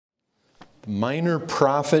The minor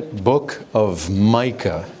prophet book of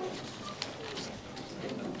Micah.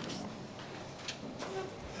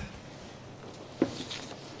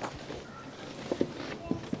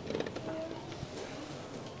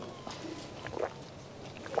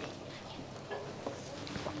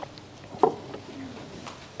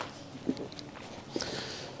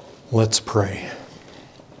 Let's pray.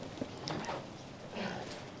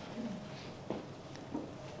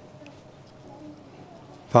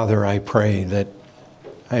 Father, I pray that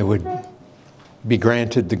I would be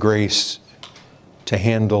granted the grace to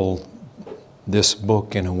handle this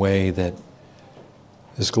book in a way that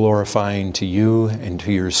is glorifying to you and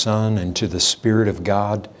to your Son and to the Spirit of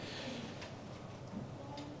God.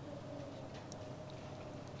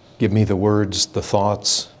 Give me the words, the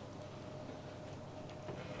thoughts.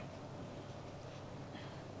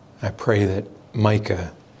 I pray that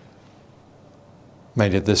Micah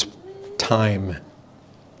might at this time,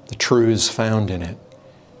 the truths found in it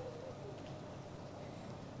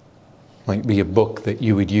might be a book that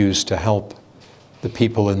you would use to help the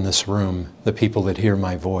people in this room, the people that hear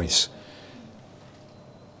my voice.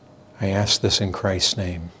 I ask this in Christ's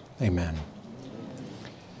name. Amen.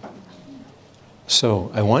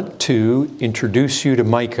 So I want to introduce you to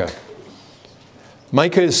Micah.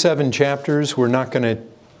 Micah is 7 chapters. We're not going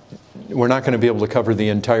to be able to cover the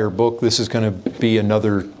entire book. This is going to be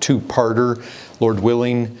another 2-parter, Lord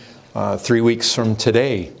willing, 3 weeks from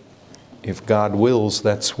today. If God wills,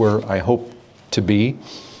 that's where I hope to be.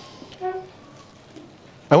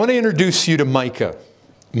 I want to introduce you to Micah.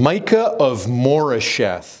 Micah of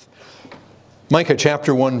Moresheth. Micah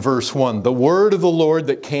chapter 1, verse 1. The word of the Lord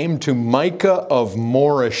that came to Micah of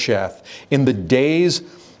Moresheth in the days,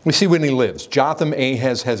 we see when he lives, Jotham,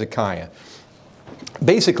 Ahaz, Hezekiah.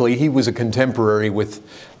 Basically, he was a contemporary with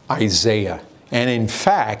Isaiah. And in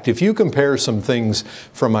fact, if you compare some things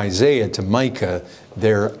from Isaiah to Micah,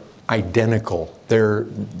 they're identical.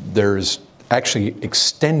 There's actually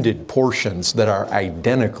extended portions that are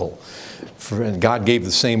identical. God gave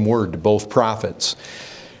the same word to both prophets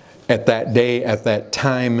at that day, at that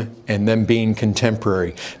time, and them being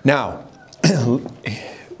contemporary. Now,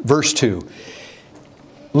 verse 2.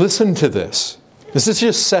 Listen to this. This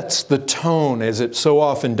just sets the tone, as it so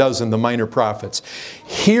often does in the minor prophets.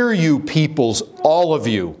 Hear you peoples, all of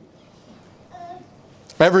you.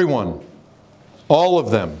 Everyone. All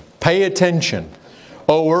of them. Pay attention.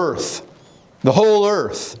 O earth. The whole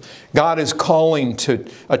earth. God is calling to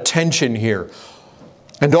attention here.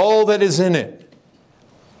 And all that is in it.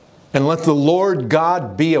 And let the Lord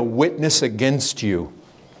God be a witness against you.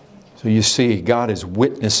 So you see, God is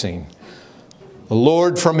witnessing. The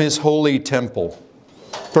Lord from His holy temple.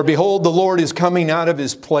 For behold, the Lord is coming out of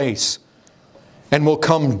His place and will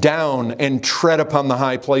come down and tread upon the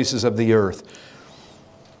high places of the earth.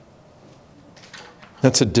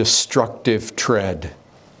 That's a destructive tread.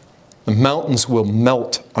 The mountains will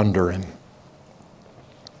melt under Him.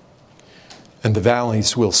 And the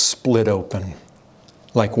valleys will split open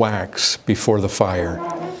like wax before the fire,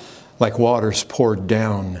 like waters poured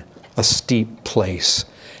down a steep place.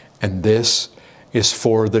 And this is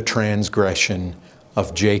for the transgression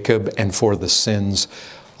of Jacob and for the sins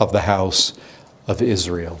of the house of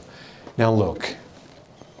Israel. Now look,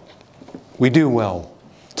 we do well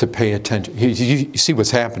to pay attention. You see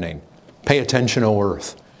what's happening. Pay attention, O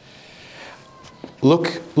earth.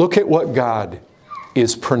 Look at what God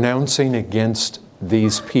is pronouncing against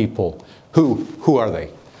these people. Who are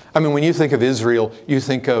they? I mean, when you think of Israel, you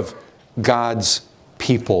think of God's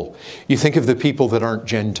people. You think of the people that aren't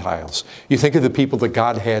Gentiles. You think of the people that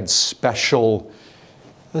God had a special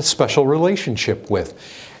relationship with.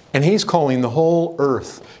 And He's calling the whole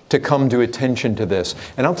earth to come to attention to this.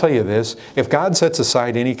 And I'll tell you this, if God sets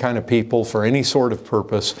aside any kind of people for any sort of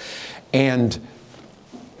purpose, and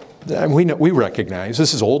we recognize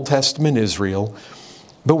this is Old Testament Israel,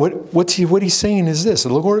 but what He's saying is this: the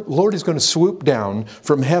Lord is going to swoop down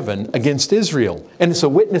from heaven against Israel, and it's a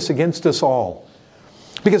witness against us all.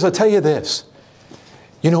 Because I'll tell you this,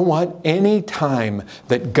 you know what? Any time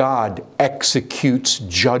that God executes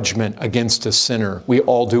judgment against a sinner, we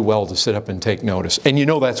all do well to sit up and take notice. And you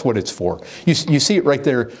know that's what it's for. You see it right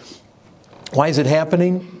there. Why is it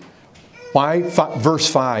happening? Why? Verse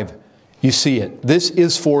 5. You see it. This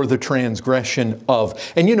is for the transgression of.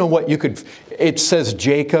 And you know what? It says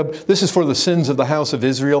Jacob. This is for the sins of the house of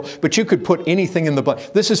Israel. But you could put anything in the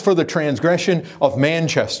blank. This is for the transgression of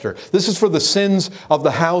Manchester. This is for the sins of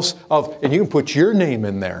the house of, and you can put your name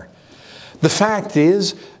in there. The fact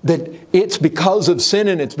is that it's because of sin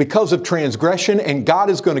and it's because of transgression, and God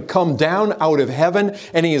is going to come down out of heaven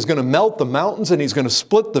and He is going to melt the mountains and He's going to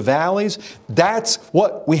split the valleys. That's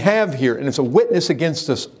what we have here, and it's a witness against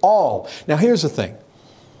us all. Now here's the thing.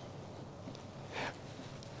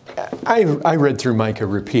 I read through Micah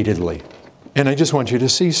repeatedly, and I just want you to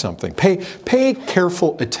see something. Pay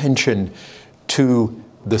careful attention to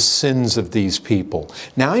the sins of these people.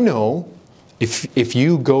 Now I know if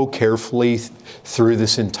you go carefully through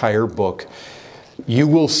this entire book, you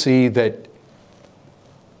will see that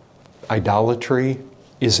idolatry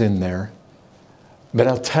is in there. But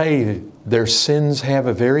I'll tell you, their sins have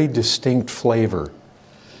a very distinct flavor.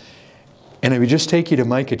 And I would just take you to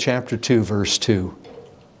Micah chapter 2, verse 2.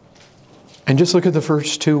 And just look at the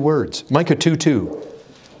first two words. Micah 2:2.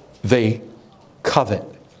 They covet.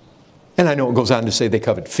 And I know it goes on to say they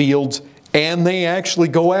covet fields, and they actually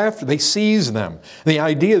go after, they seize them. The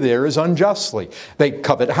idea there is unjustly. They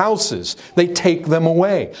covet houses. They take them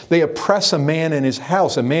away. They oppress a man in his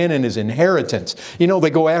house, a man in his inheritance. You know, they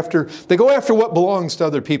go after what belongs to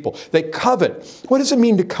other people. They covet. What does it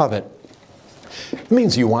mean to covet? It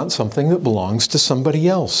means you want something that belongs to somebody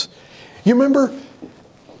else. You remember,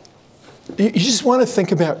 you just want to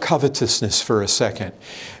think about covetousness for a second,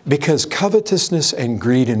 because covetousness and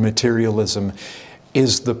greed and materialism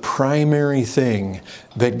is the primary thing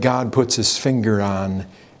that God puts His finger on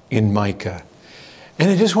in Micah. And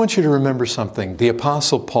I just want you to remember something. The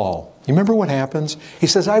Apostle Paul, you remember what happens? He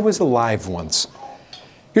says, I was alive once.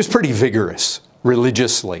 He was pretty vigorous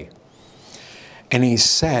religiously. And he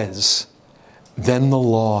says, then the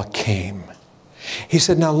law came. He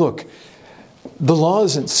said, now look, the law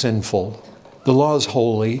isn't sinful. The law is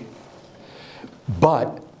holy.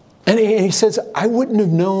 But, and he says, I wouldn't have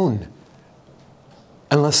known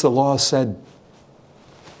unless the law said,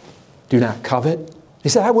 do not covet. He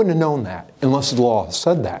said, I wouldn't have known that unless the law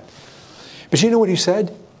said that. But you know what he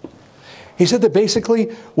said? He said that basically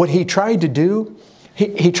what he tried to do,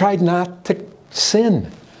 he tried not to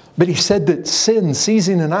sin. But he said that sin,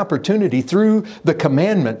 seizing an opportunity through the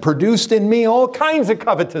commandment, produced in me all kinds of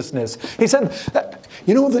covetousness. He said,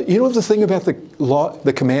 you know the thing about the law,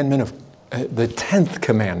 the commandment of the 10th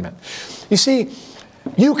commandment. You see,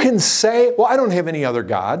 you can say, well, I don't have any other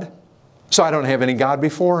God, so I don't have any God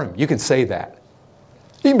before Him. You can say that.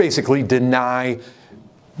 You can basically deny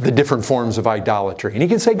the different forms of idolatry. And you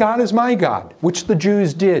can say, God is my God, which the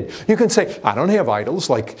Jews did. You can say, I don't have idols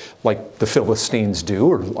like the Philistines do,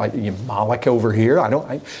 or like Moloch over here. I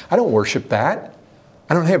don't worship that.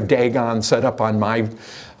 I don't have Dagon set up on my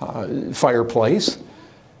fireplace.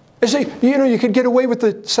 I say, you could get away with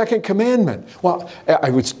the second commandment. Well,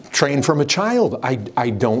 I was trained from a child. I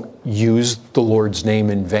don't use the Lord's name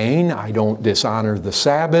in vain. I don't dishonor the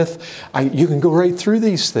Sabbath. You can go right through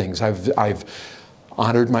these things. I've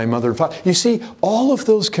honored my mother and father. You see, all of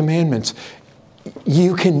those commandments,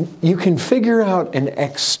 you can figure out an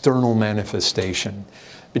external manifestation.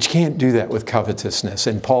 But you can't do that with covetousness.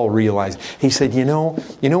 And Paul realized, he said, you know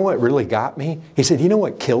what really got me? He said, you know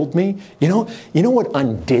what killed me? You know what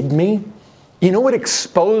undid me? You know what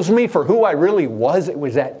exposed me for who I really was? It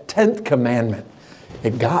was that 10th commandment.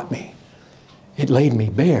 It got me. It laid me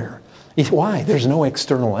bare. Why? There's no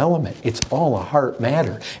external element. It's all a heart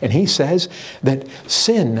matter. And he says that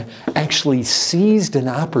sin actually seized an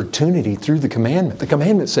opportunity through the commandment. The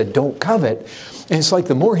commandment said, don't covet. And it's like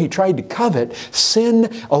the more he tried to covet,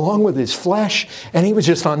 sin along with his flesh, and he was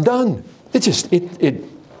just undone.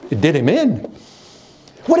 It did him in.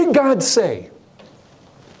 What did God say?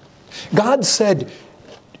 God said,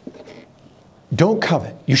 don't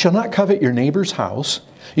covet. You shall not covet your neighbor's house.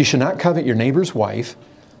 You shall not covet your neighbor's wife,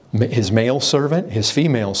 his male servant, his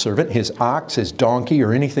female servant, his ox, his donkey,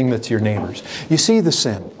 or anything that's your neighbor's. You see the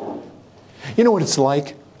sin. You know what it's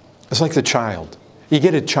like? It's like the child. You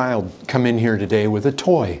get a child come in here today with a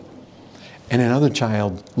toy, and another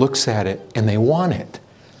child looks at it and they want it.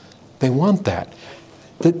 They want that.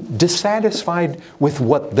 Dissatisfied with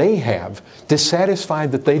what they have,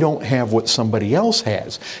 dissatisfied that they don't have what somebody else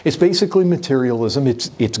has. It's basically materialism,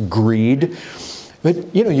 it's greed.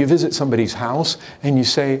 But you visit somebody's house and you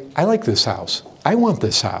say, I like this house. I want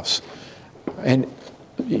this house. And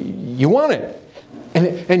you want it.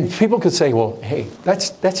 And people could say, well, hey,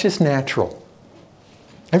 that's just natural.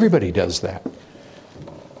 Everybody does that.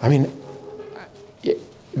 I mean,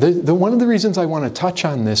 one of the reasons I want to touch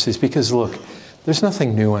on this is because, look, there's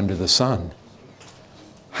nothing new under the sun.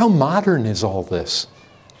 How modern is all this?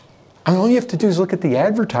 I mean, all you have to do is look at the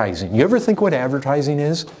advertising. You ever think what advertising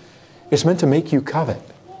is? It's meant to make you covet.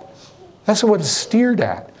 That's what it's steered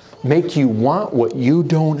at. Make you want what you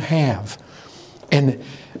don't have. And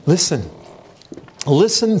listen,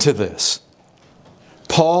 Listen to this.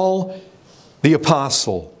 Paul, the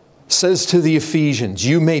apostle, says to the Ephesians,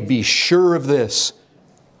 you may be sure of this,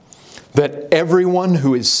 that everyone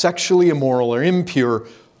who is sexually immoral or impure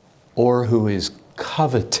or who is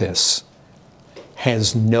covetous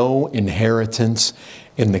has no inheritance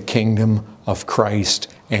in the kingdom of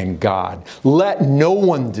Christ and God. Let no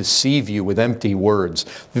one deceive you with empty words,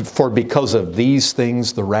 for because of these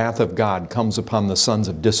things the wrath of God comes upon the sons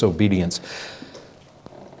of disobedience.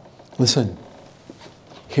 Listen,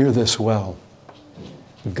 hear this well.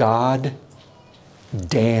 God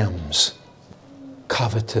damns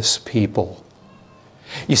covetous people.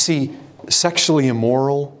 You see, sexually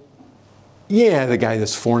immoral, yeah, the guy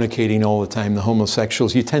that's fornicating all the time, the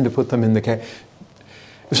homosexuals, you tend to put them in the category.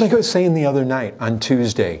 It's like I was saying the other night on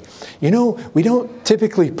Tuesday. You know, we don't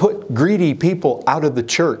typically put greedy people out of the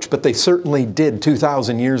church, but they certainly did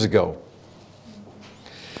 2,000 years ago.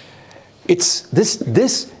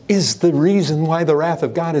 This is the reason why the wrath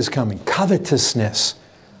of God is coming. Covetousness,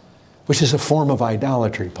 which is a form of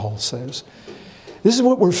idolatry, Paul says. This is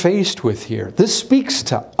what we're faced with here. This speaks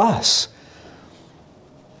to us.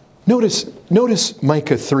 Notice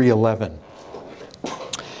Micah 3:11.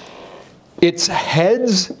 It's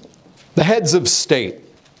heads, the heads of state.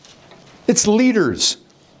 It's leaders.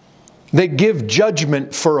 They give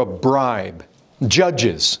judgment for a bribe.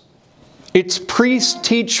 Judges. Its priests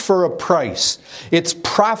teach for a price. Its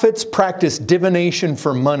prophets practice divination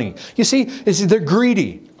for money. You see, they're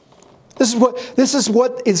greedy. This is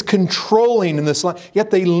what is controlling in this life.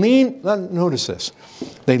 Yet they lean, notice this,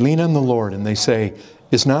 they lean on the Lord and they say,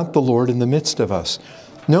 is not the Lord in the midst of us?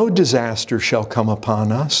 No disaster shall come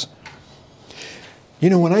upon us. You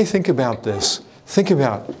know, when I think about this, think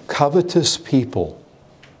about covetous people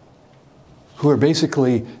who are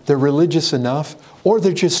basically, they're religious enough or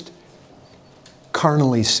they're just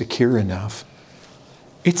carnally secure enough.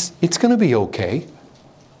 It's going to be okay.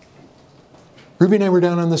 Ruby and I were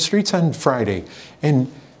down on the streets on Friday,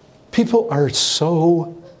 and people are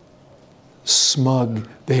so smug.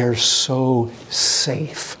 They are so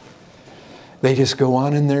safe. They just go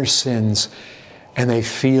on in their sins, and they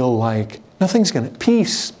feel like nothing's going to,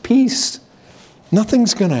 peace.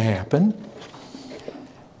 Nothing's going to happen.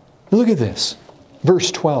 Look at this.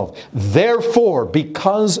 Verse 12, therefore,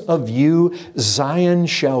 because of you, Zion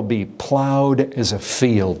shall be plowed as a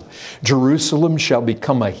field. Jerusalem shall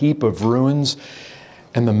become a heap of ruins,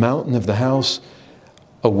 and the mountain of the house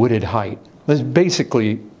a wooded height. That's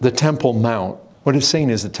basically the Temple Mount. What it's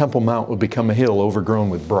saying is the Temple Mount will become a hill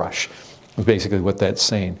overgrown with brush. That's basically what that's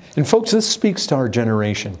saying. And folks, this speaks to our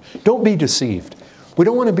generation. Don't be deceived. We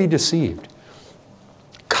don't want to be deceived.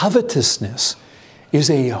 Covetousness is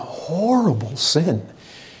a horrible sin.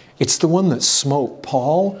 It's the one that smote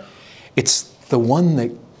Paul. It's the one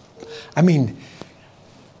that,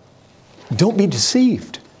 don't be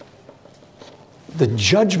deceived. The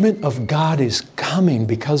judgment of God is coming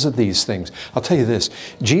because of these things. I'll tell you this,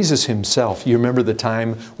 Jesus himself, you remember the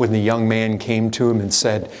time when the young man came to him and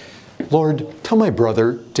said, Lord, tell my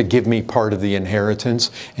brother to give me part of the inheritance.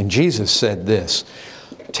 And Jesus said this,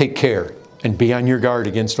 take care and be on your guard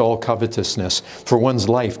against all covetousness, for one's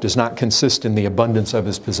life does not consist in the abundance of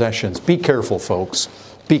his possessions. Be careful, folks.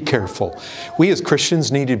 Be careful. We as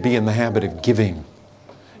Christians need to be in the habit of giving,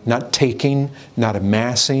 not taking, not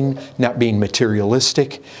amassing, not being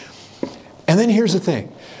materialistic. And then here's the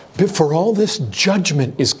thing. Before all this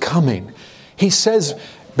judgment is coming, he says,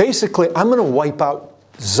 basically, I'm going to wipe out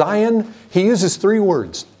Zion. He uses 3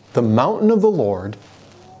 words. The mountain of the Lord,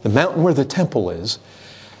 the mountain where the temple is.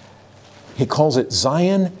 He calls it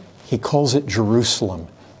Zion. He calls it Jerusalem.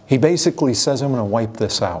 He basically says, I'm going to wipe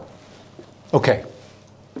this out. Okay.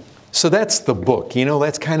 So that's the book. You know,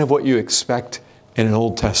 that's kind of what you expect in an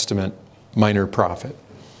Old Testament minor prophet.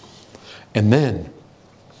 And then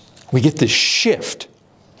we get this shift.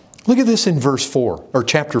 Look at this in verse 4, or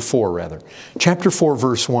chapter 4 rather. Chapter 4,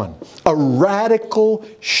 verse 1. A radical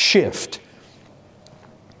shift.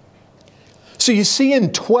 So you see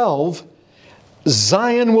in 12,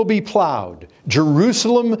 Zion will be plowed,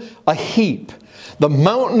 Jerusalem a heap. The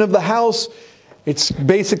mountain of the house, it's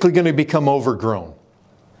basically going to become overgrown.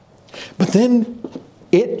 But then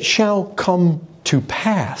it shall come to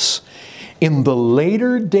pass in the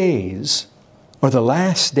later days, or the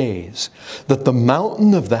last days, that the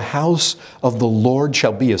mountain of the house of the Lord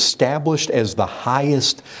shall be established as the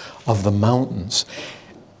highest of the mountains.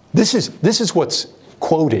 This is what's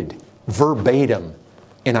quoted verbatim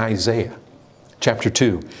in Isaiah. Chapter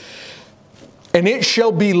 2. And it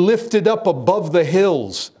shall be lifted up above the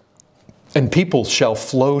hills, and people shall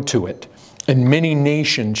flow to it. And many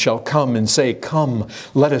nations shall come and say, Come,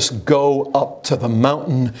 let us go up to the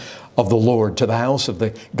mountain of the Lord, to the house of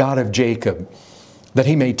the God of Jacob, that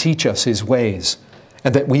He may teach us His ways,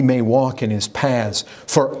 and that we may walk in His paths.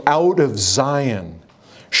 For out of Zion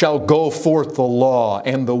shall go forth the law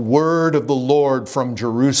and the word of the Lord from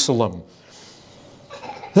Jerusalem.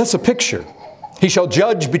 That's a picture. He shall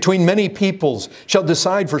judge between many peoples, shall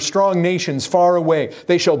decide for strong nations far away.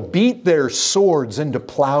 They shall beat their swords into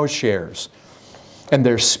plowshares, and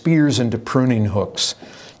their spears into pruning hooks.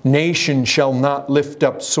 Nation shall not lift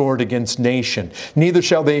up sword against nation, neither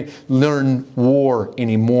shall they learn war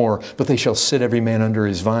anymore, but they shall sit every man under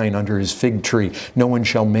his vine, under his fig tree. No one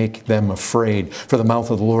shall make them afraid. For the mouth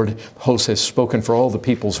of the Lord of hosts has spoken for all the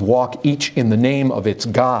peoples. Walk each in the name of its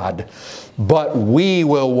God. But we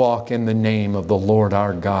will walk in the name of the Lord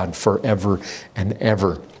our God forever and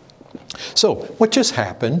ever. So, what just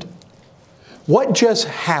happened? What just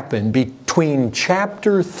happened between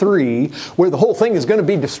chapter 3, where the whole thing is going to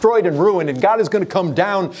be destroyed and ruined, and God is going to come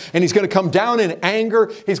down, and He's going to come down in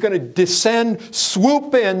anger. He's going to descend,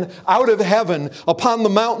 swoop in out of heaven upon the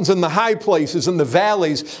mountains and the high places and the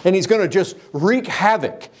valleys, and He's going to just wreak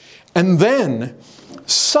havoc. And then,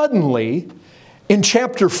 suddenly, in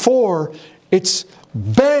chapter 4, it's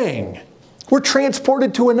bang! We're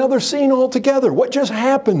transported to another scene altogether. What just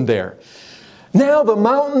happened there? Now the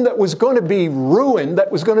mountain that was going to be ruined, that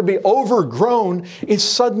was going to be overgrown, is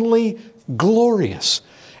suddenly glorious.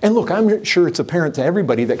 And look, I'm sure it's apparent to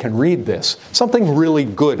everybody that can read this. Something really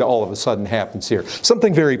good all of a sudden happens here.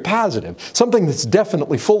 Something very positive. Something that's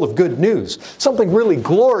definitely full of good news. Something really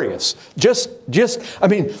glorious. I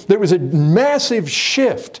mean, there was a massive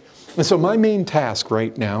shift. And so my main task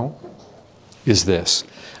right now is this.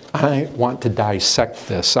 I want to dissect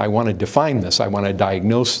this. I want to define this. I want to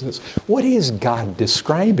diagnose this. What is God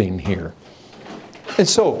describing here? And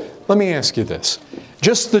so, let me ask you this.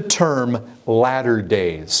 Just the term latter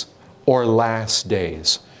days or last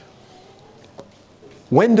days.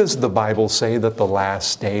 When does the Bible say that the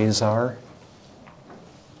last days are?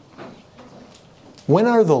 When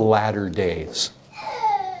are the latter days?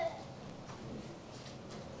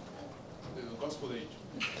 The gospel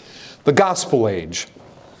age. The gospel age.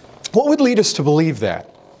 What would lead us to believe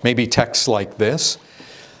that? Maybe texts like this.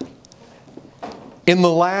 In the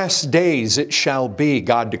last days it shall be,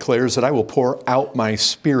 God declares, that I will pour out my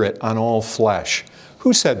Spirit on all flesh.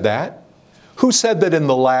 Who said that? Who said that in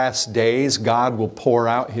the last days God will pour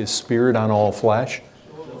out His Spirit on all flesh?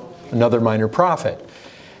 Another minor prophet.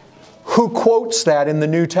 Who quotes that in the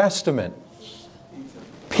New Testament?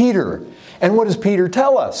 Peter. And what does Peter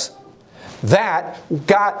tell us? That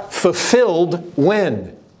got fulfilled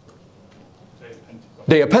when?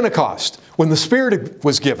 Day of Pentecost, when the Spirit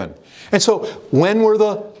was given. And so, when were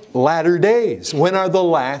the latter days? When are the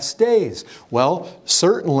last days? Well,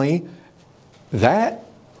 certainly that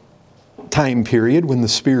time period when the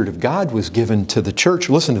Spirit of God was given to the church.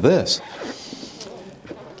 Listen to this.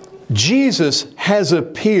 Jesus has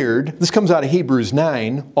appeared, this comes out of Hebrews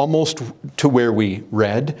 9, almost to where we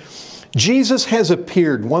read. Jesus has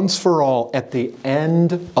appeared once for all at the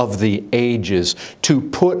end of the ages to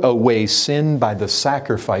put away sin by the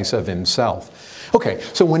sacrifice of Himself. Okay,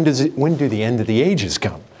 so when do the end of the ages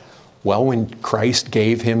come? Well, when Christ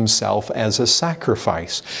gave Himself as a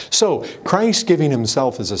sacrifice. So, Christ giving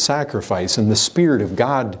Himself as a sacrifice and the Spirit of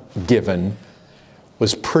God given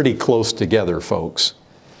was pretty close together, folks.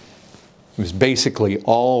 It was basically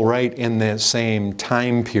all right in that same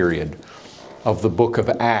time period of the book of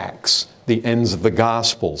Acts, the ends of the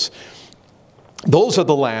Gospels. Those are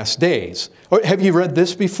the last days. Have you read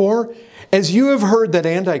this before? As you have heard that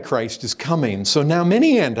Antichrist is coming, so now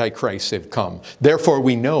many Antichrists have come. Therefore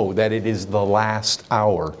we know that it is the last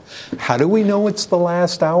hour. How do we know it's the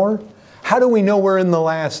last hour? How do we know we're in the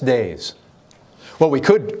last days? Well, we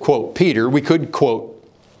could quote Peter, we could quote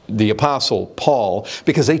the Apostle Paul,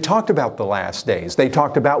 because they talked about the last days. They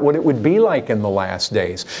talked about what it would be like in the last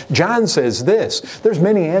days. John says this, there's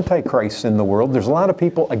many antichrists in the world. There's a lot of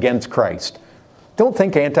people against Christ. Don't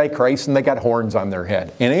think antichrist and they got horns on their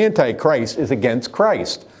head. An antichrist is against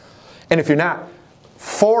Christ. And if you're not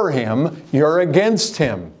for Him, you're against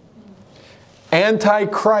Him.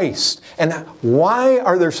 Antichrist. And why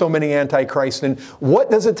are there so many antichrists? And what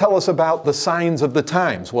does it tell us about the signs of the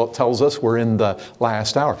times? Well, it tells us we're in the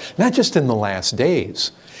last hour. Not just in the last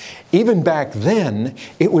days. Even back then,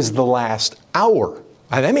 it was the last hour.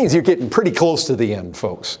 That means you're getting pretty close to the end,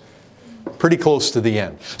 folks. Pretty close to the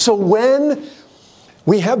end. So when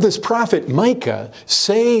we have this prophet Micah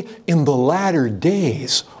say in the latter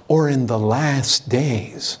days or in the last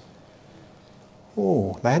days,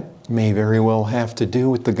 Oh, that may very well have to do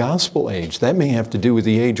with the gospel age. That may have to do with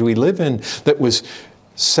the age we live in that was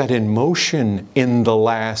set in motion in the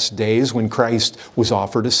last days when Christ was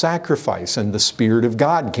offered a sacrifice and the Spirit of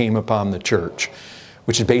God came upon the church,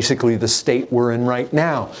 which is basically the state we're in right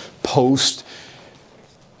now,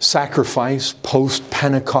 post-sacrifice,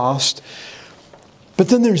 post-Pentecost. But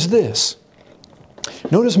then there's this.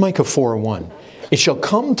 Notice Micah 4:1. It shall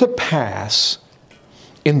come to pass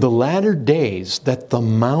in the latter days that the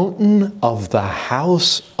mountain of the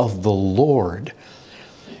house of the Lord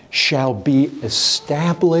shall be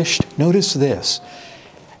established, notice this,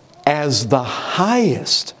 as the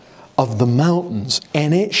highest of the mountains,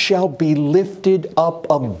 and it shall be lifted up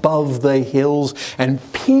above the hills, and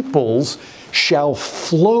peoples shall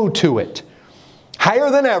flow to it.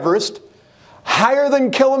 Higher than Everest, higher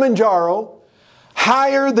than Kilimanjaro,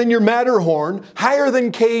 higher than your Matterhorn, higher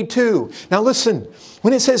than K2. Now listen,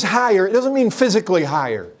 when it says higher, it doesn't mean physically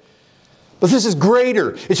higher. But this is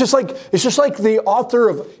greater. It's just like the author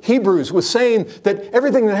of Hebrews was saying that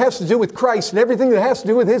everything that has to do with Christ and everything that has to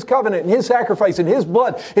do with His covenant and His sacrifice and His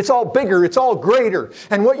blood, it's all bigger, it's all greater.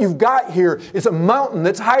 And what you've got here is a mountain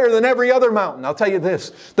that's higher than every other mountain. I'll tell you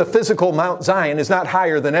this, the physical Mount Zion is not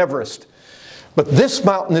higher than Everest. But this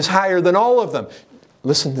mountain is higher than all of them.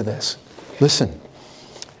 Listen to this. Listen.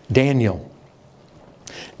 Daniel.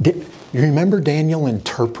 You remember Daniel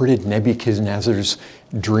interpreted Nebuchadnezzar's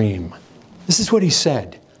dream? This is what he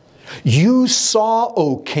said. You saw,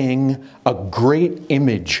 O king, a great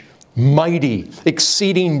image, mighty,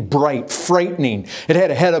 exceeding bright, frightening. It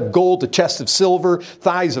had a head of gold, a chest of silver,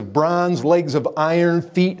 thighs of bronze, legs of iron,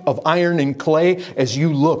 feet of iron and clay. As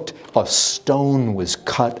you looked, a stone was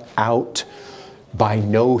cut out by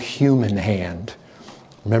no human hand.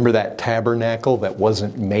 Remember that tabernacle that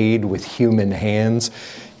wasn't made with human hands?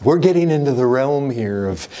 We're getting into the realm here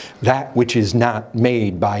of that which is not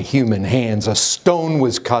made by human hands. A stone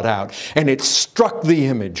was cut out, and it struck the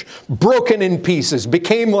image, broken in pieces,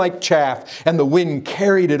 became like chaff, and the wind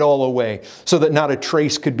carried it all away, so that not a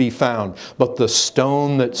trace could be found. But the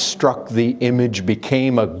stone that struck the image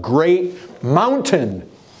became a great mountain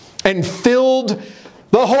and filled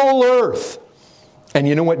the whole earth. And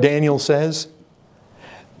you know what Daniel says?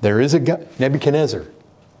 There is a God, Nebuchadnezzar.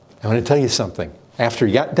 I want to tell you something. After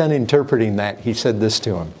he got done interpreting that, he said this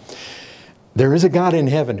to him. There is a God in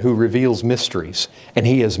heaven who reveals mysteries, and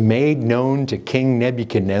He has made known to King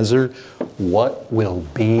Nebuchadnezzar what will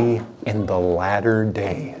be in the latter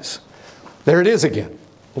days. There it is again.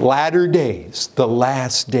 Latter days, the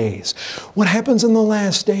last days. What happens in the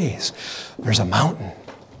last days? There's a mountain.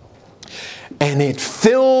 And it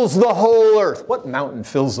fills the whole earth. What mountain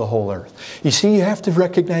fills the whole earth? You see, you have to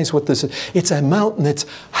recognize what this is. It's a mountain that's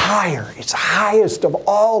higher. It's highest of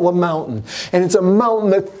all the mountain. And it's a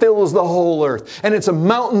mountain that fills the whole earth. And it's a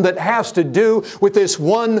mountain that has to do with this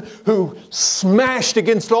one who smashed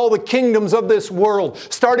against all the kingdoms of this world,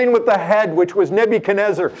 starting with the head, which was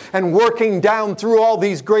Nebuchadnezzar, and working down through all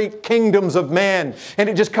these great kingdoms of man. And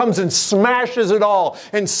it just comes and smashes it all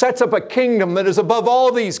and sets up a kingdom that is above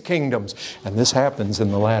all these kingdoms. And this happens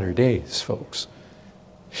in the latter days, folks.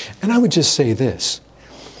 And I would just say this.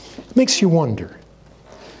 It makes you wonder.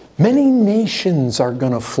 Many nations are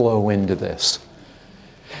going to flow into this.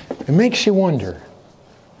 It makes you wonder.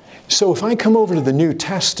 So if I come over to the New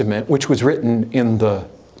Testament, which was written in the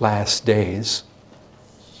last days,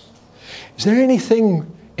 is there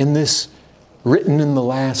anything in this written in the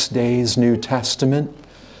last days New Testament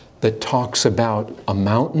that talks about a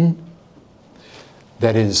mountain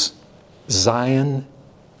that is Zion,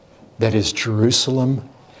 that is Jerusalem,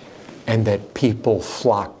 and that people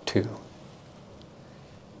flock to?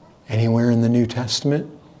 Anywhere in the New Testament?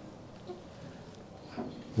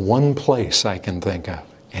 One place I can think of,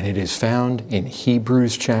 and it is found in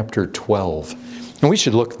Hebrews chapter 12. And we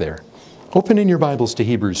should look there. Open in your Bibles to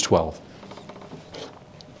Hebrews 12.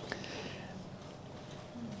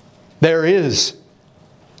 There is,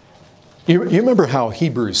 you remember how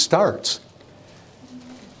Hebrews starts?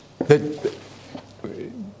 That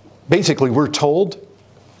basically we're told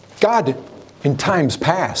God, in times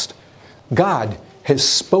past, God has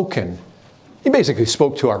spoken. He basically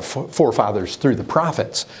spoke to our forefathers through the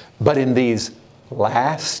prophets. But in these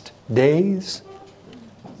last days,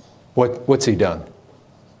 what's He done?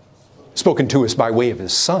 Spoken to us by way of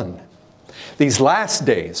His Son. These last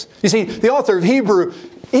days. You see, the author of Hebrew,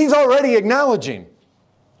 he's already acknowledging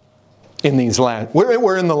in these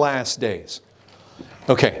we're in the last days.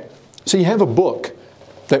 Okay, so you have a book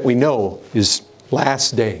that we know is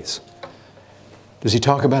last days. Does he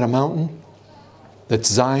talk about a mountain that's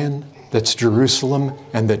Zion, that's Jerusalem,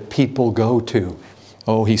 and that people go to?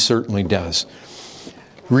 Oh, he certainly does.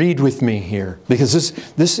 Read with me here, because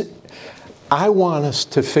I want us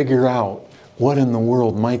to figure out what in the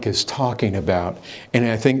world Micah is talking about. And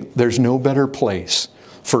I think there's no better place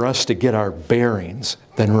for us to get our bearings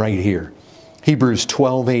than right here. Hebrews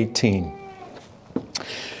 12:18.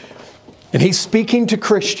 And he's speaking to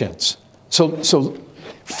Christians. So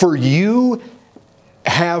for you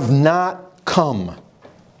have not come.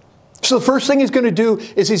 So the first thing he's going to do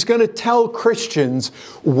is he's going to tell Christians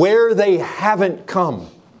where they haven't come.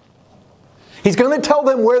 He's going to tell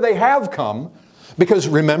them where they have come, because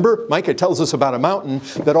remember, Micah tells us about a mountain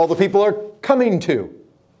that all the people are coming to.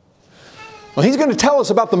 Well, he's going to tell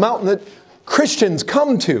us about the mountain that Christians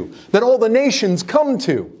come to, that all the nations come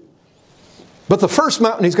to. But the first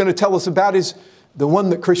mountain he's going to tell us about is the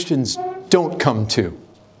one that Christians don't come to.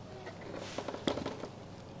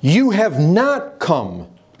 You have not come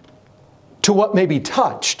to what may be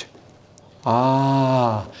touched.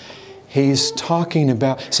 He's talking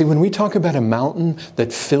about, see, when we talk about a mountain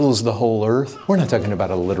that fills the whole earth, we're not talking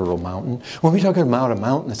about a literal mountain. When we talk about a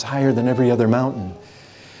mountain that's higher than every other mountain,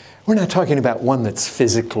 we're not talking about one that's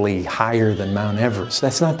physically higher than Mount Everest.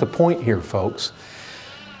 That's not the point here, folks.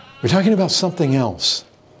 We're talking about something else.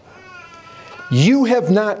 You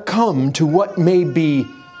have not come to what may be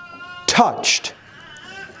touched.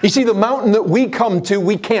 You see, the mountain that we come to,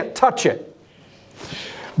 we can't touch it.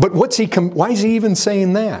 But why is he even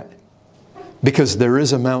saying that? Because there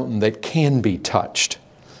is a mountain that can be touched.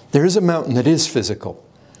 There is a mountain that is physical.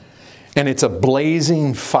 And it's a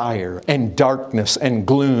blazing fire and darkness and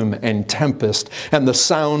gloom and tempest and the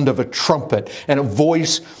sound of a trumpet and a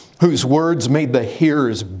voice whose words made the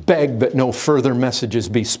hearers beg that no further messages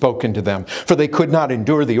be spoken to them, for they could not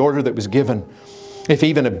endure the order that was given. If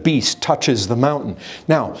even a beast touches the mountain.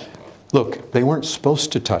 Now, look, they weren't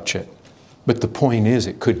supposed to touch it, but the point is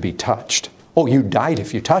it could be touched. Oh, you died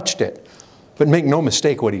if you touched it. But make no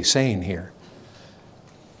mistake what he's saying here.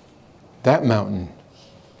 That mountain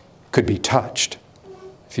could be touched.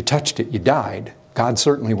 If you touched it, you died. God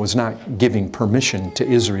certainly was not giving permission to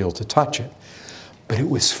Israel to touch it. But it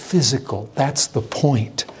was physical. That's the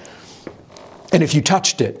point. And if you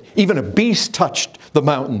touched it, even a beast touched the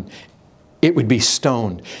mountain, it would be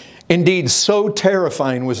stoned. Indeed, so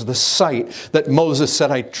terrifying was the sight that Moses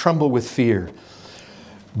said, I tremble with fear.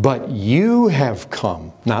 But you have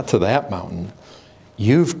come, not to that mountain,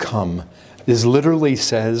 you've come. This literally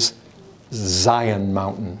says Zion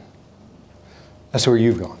Mountain. That's where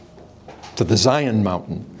you've gone, to the Zion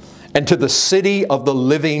Mountain, and to the city of the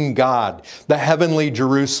living God, the heavenly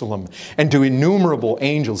Jerusalem, and to innumerable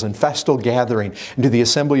angels in festal gathering, and to the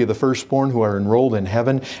assembly of the firstborn who are enrolled in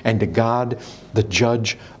heaven, and to God, the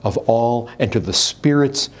judge of all, and to the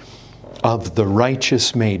spirits of the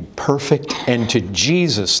righteous made perfect, and to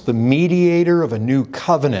Jesus, the mediator of a new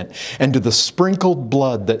covenant, and to the sprinkled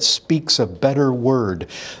blood that speaks a better word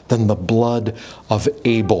than the blood of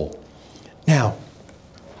Abel. Now,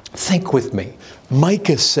 think with me.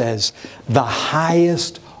 Micah says the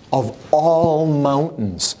highest of all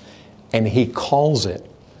mountains, and he calls it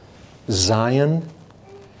Zion.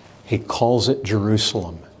 He calls it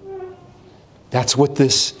Jerusalem. That's what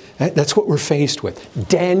we're faced with.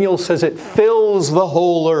 Daniel says it fills the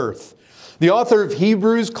whole earth. The author of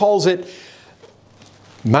Hebrews calls it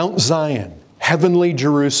Mount Zion, heavenly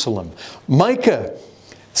Jerusalem. Micah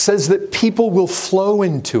says that people will flow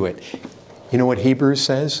into it. You know what Hebrews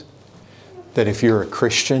says? That if you're a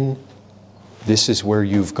Christian, this is where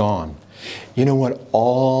you've gone. You know what?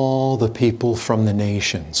 All the people from the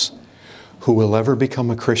nations who will ever become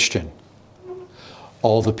a Christian,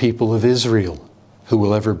 all the people of Israel who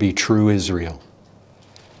will ever be true Israel,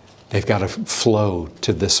 they've got to flow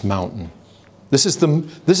to this mountain. This is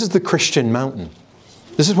the Christian mountain.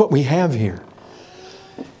 This is what we have here.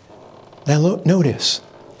 Now look, notice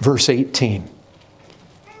verse 18.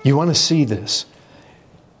 You want to see this.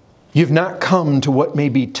 You've not come to what may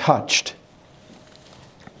be touched.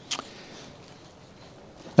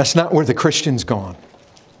 That's not where the Christian's gone.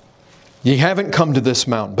 You haven't come to this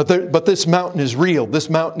mountain. But this mountain is real. This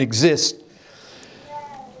mountain exists.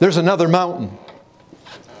 There's another mountain.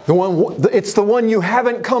 It's the one you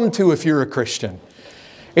haven't come to if you're a Christian.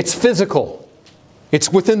 It's physical.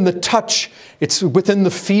 It's within the touch. It's within the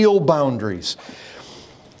feel boundaries.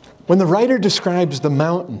 When the writer describes the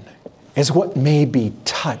mountain as what may be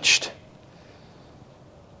touched,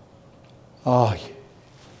 oh,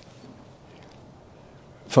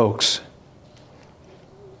 folks,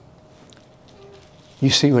 you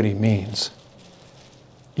see what he means.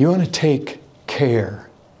 You want to take care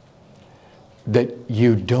that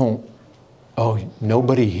you don't,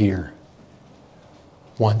 nobody here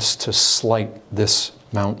wants to slight this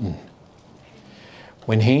mountain.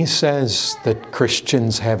 When he says that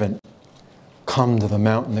Christians haven't come to the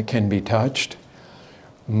mountain that can be touched,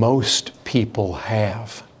 most people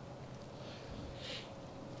have.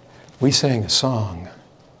 We sang a song.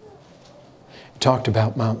 It talked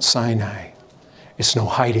about Mount Sinai. It's no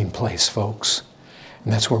hiding place, folks.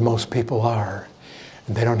 And that's where most people are.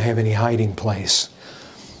 And they don't have any hiding place.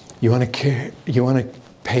 You want to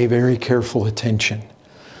pay very careful attention.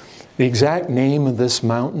 The exact name of this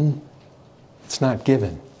mountain, it's not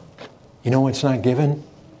given. You know why it's not given?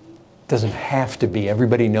 It doesn't have to be.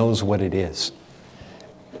 Everybody knows what it is.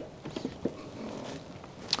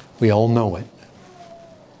 We all know it.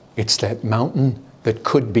 It's that mountain that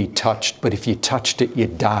could be touched, but if you touched it, you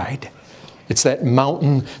died. It's that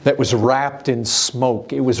mountain that was wrapped in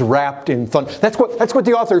smoke. It was wrapped in thunder. That's what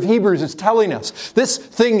the author of Hebrews is telling us. This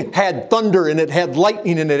thing had thunder, and it had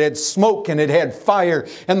lightning, and it had smoke, and it had fire,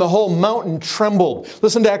 and the whole mountain trembled.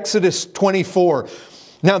 Listen to Exodus 24.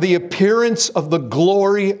 Now the appearance of the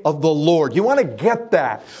glory of the Lord. You want to get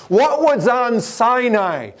that. What was on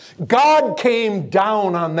Sinai? God came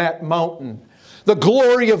down on that mountain. The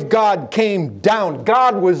glory of God came down.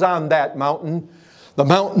 God was on that mountain. The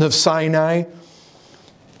mountain of Sinai.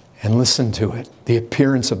 And listen to it. The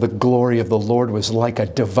appearance of the glory of the Lord was like a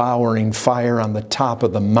devouring fire on the top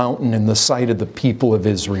of the mountain in the sight of the people of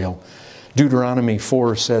Israel. Deuteronomy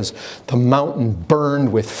 4 says, the mountain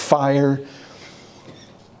burned with fire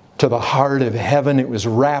to the heart of heaven. It was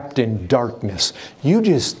wrapped in darkness. You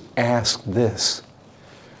just ask this.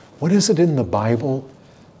 What is it in the Bible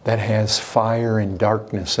that has fire and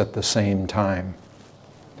darkness at the same time?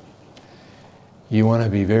 You want to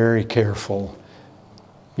be very careful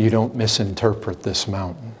you don't misinterpret this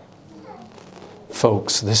mountain.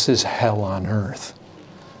 Folks, this is hell on earth.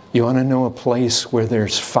 You want to know a place where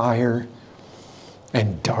there's fire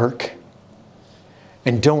and dark?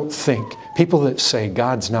 And don't think, people that say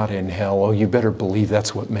God's not in hell, oh, you better believe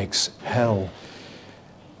that's what makes hell.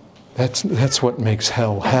 That's what makes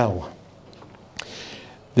hell hell.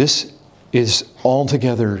 This is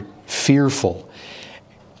altogether fearful.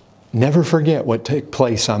 Never forget what took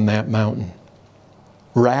place on that mountain.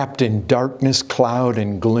 Wrapped in darkness, cloud,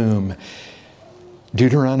 and gloom.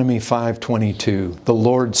 Deuteronomy 5:22, the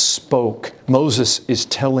Lord spoke. Moses is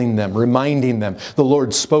telling them, reminding them, the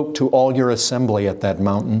Lord spoke to all your assembly at that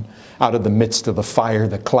mountain, out of the midst of the fire,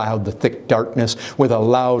 the cloud, the thick darkness, with a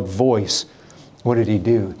loud voice. What did he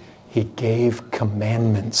do? He gave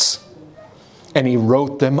commandments. And he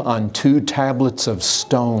wrote them on 2 tablets of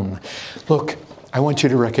stone. Look, I want you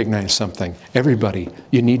to recognize something. Everybody,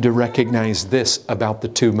 you need to recognize this about the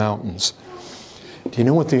 2 mountains. Do you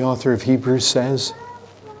know what the author of Hebrews says?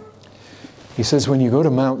 He says, when you go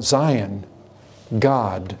to Mount Zion,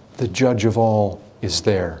 God, the judge of all, is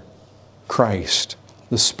there. Christ,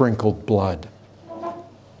 the sprinkled blood.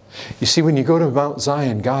 You see, when you go to Mount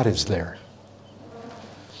Zion, God is there.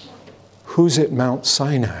 Who's at Mount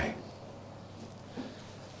Sinai?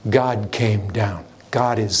 God came down.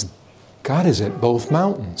 God is at both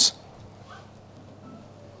mountains.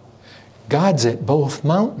 God's at both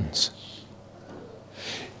mountains.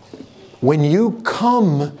 When you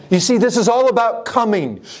come, you see, this is all about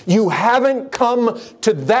coming. You haven't come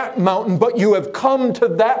to that mountain, but you have come to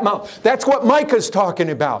that mountain. That's what Micah's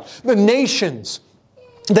talking about. The nations,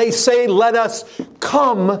 they say, let us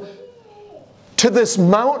come to this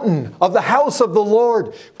mountain of the house of the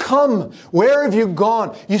Lord. Come, where have you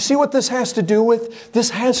gone? You see what this has to do with?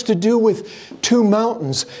 This has to do with 2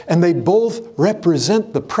 mountains, and they both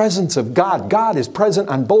represent the presence of God. God is present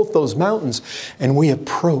on both those mountains, and we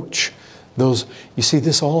approach those. You see,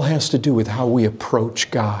 this all has to do with how we approach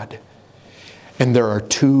God. And there are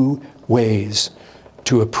 2 ways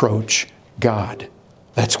to approach God.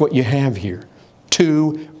 That's what you have here.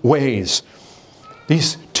 2 ways.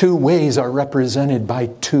 These 2 ways are represented by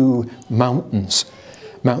 2 mountains.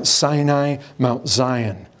 Mount Sinai, Mount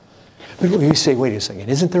Zion. But you say, wait a second,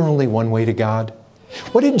 isn't there only one way to God?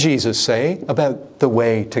 What did Jesus say about the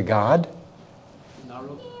way to God?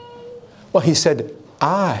 Narrow. Well, he said,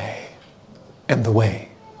 I am the way,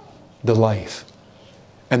 the life,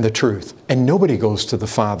 and the truth. And nobody goes to the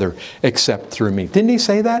Father except through me. Didn't he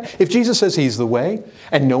say that? If Jesus says he's the way,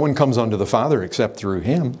 and no one comes unto the Father except through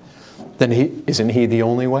him, then isn't he the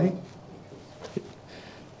only way?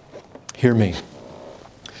 Hear me.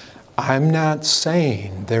 I'm not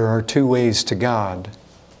saying there are 2 ways to God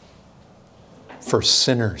for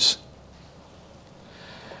sinners.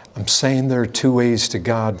 I'm saying there are 2 ways to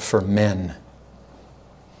God for men.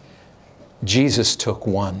 Jesus took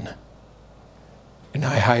one, and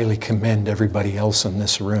I highly commend everybody else in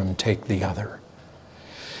this room take the other.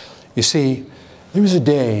 You see, There was a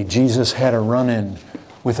day Jesus had a run-in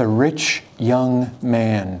with a rich young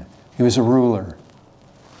man. He was a ruler.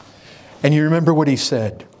 And you remember what he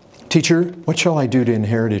said? Teacher, what shall I do to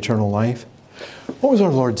inherit eternal life? What was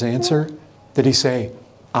our Lord's answer? Did he say,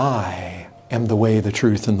 I am the way, the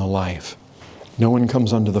truth, and the life. No one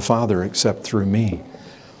comes unto the Father except through me.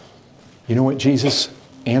 You know what Jesus'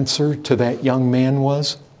 answer to that young man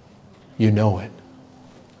was? You know it.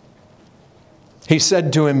 He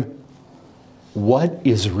said to him, what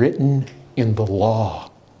is written in the law?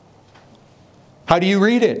 How do you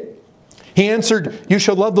read it? He answered, you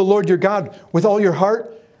shall love the Lord your God with all your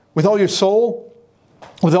heart, with all your soul,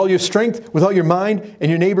 with all your strength, with all your mind, and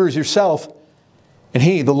your neighbor as yourself. And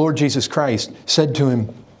he, the Lord Jesus Christ, said to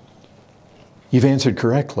him, you've answered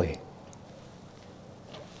correctly.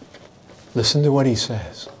 Listen to what he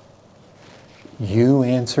says. You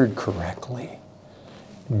answered correctly.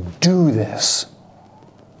 Do this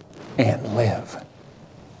and live.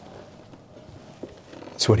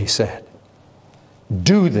 That's what he said.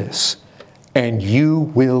 Do this and you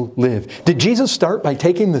will live. Did Jesus start by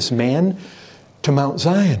taking this man to Mount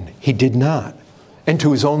Zion? He did not. And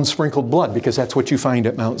to his own sprinkled blood, because that's what you find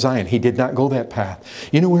at Mount Zion. He did not go that path.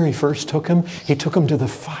 You know where he first took him? He took him to the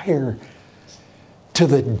fire, to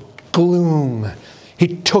the gloom.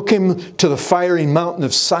 He took him to the fiery mountain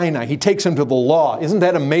of Sinai. He takes him to the law. Isn't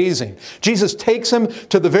that amazing? Jesus takes him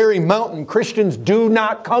to the very mountain Christians do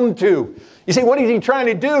not come to. You say, what is he trying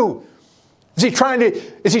to do? Is he trying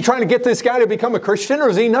to get this guy to become a Christian, or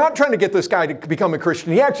is he not trying to get this guy to become a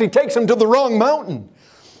Christian? He actually takes him to the wrong mountain.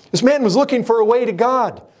 This man was looking for a way to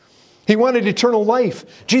God. He wanted eternal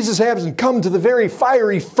life. Jesus has him come to the very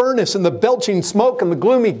fiery furnace and the belching smoke and the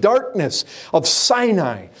gloomy darkness of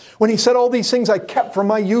Sinai. When he said all these things I kept from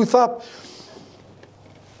my youth up.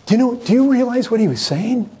 Do you realize what he was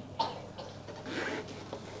saying?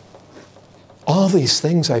 All these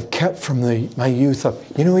things I've kept from my youth up.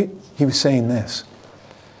 You know, he was saying this.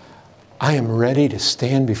 I am ready to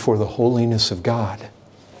stand before the holiness of God.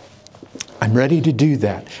 I'm ready to do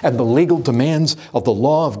that. And the legal demands of the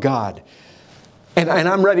law of God. And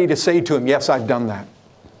I'm ready to say to him, yes, I've done that.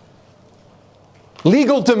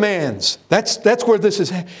 Legal demands. That's where this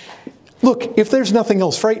is. Look, if there's nothing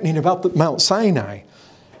else frightening about Mount Sinai,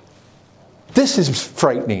 this is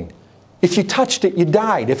frightening. If you touched it, you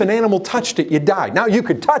died. If an animal touched it, you died. Now, you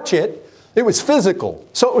could touch it. It was physical.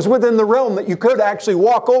 So it was within the realm that you could actually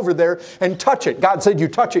walk over there and touch it. God said you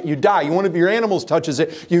touch it, you die. One of your animals touches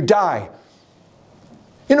it, you die.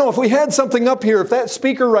 You know, if we had something up here, if that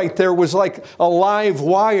speaker right there was like a live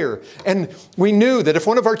wire, and we knew that if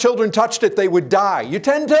one of our children touched it, they would die. You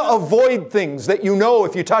tend to avoid things that you know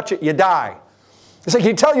if you touch it, you die. It's like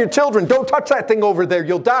you tell your children, don't touch that thing over there,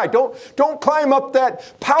 you'll die. Don't climb up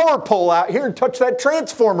that power pole out here and touch that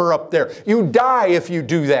transformer up there. You die if you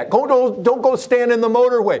do that. Don't go stand in the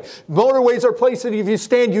motorway. Motorways are places that if you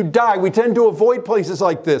stand, you die. We tend to avoid places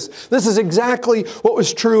like this. This is exactly what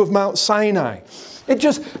was true of Mount Sinai. It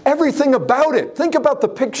just, everything about it. Think about the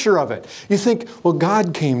picture of it. You think, well,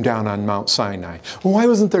 God came down on Mount Sinai. Well, why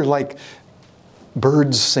wasn't there like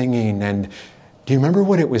birds singing? And do you remember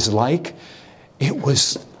what it was like? It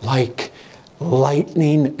was like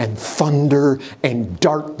lightning and thunder and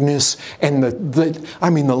darkness, and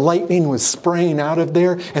the lightning was spraying out of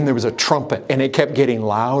there, and there was a trumpet, and it kept getting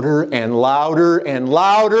louder and louder and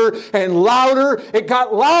louder and louder. It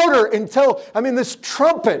got louder until, this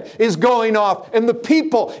trumpet is going off, and the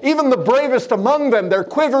people, even the bravest among them, they're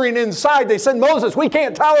quivering inside. They said, Moses, we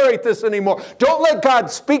can't tolerate this anymore. Don't let God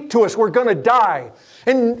speak to us. We're going to die.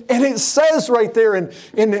 And it says right there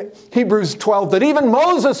in Hebrews 12 that even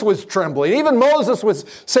Moses was trembling. Even Moses was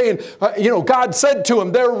saying, God said to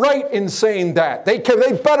him, they're right in saying that. They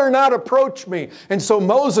better not approach me. And so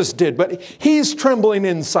Moses did, but he's trembling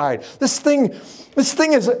inside. This thing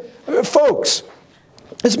is, folks,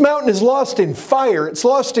 this mountain is lost in fire. It's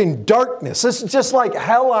lost in darkness. This is just like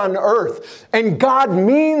hell on earth. And God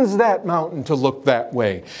means that mountain to look that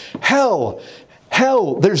way. Hell,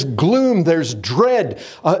 there's gloom, there's dread,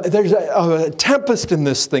 there's a tempest in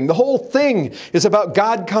this thing. The whole thing is about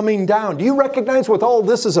God coming down. Do you recognize what all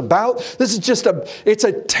this is about? This is it's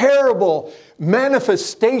a terrible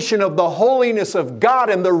manifestation of the holiness of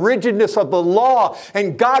God and the rigidness of the law.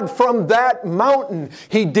 And God, from that mountain,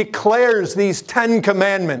 He declares these 10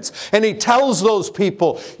 commandments. And He tells those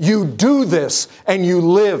people, you do this and you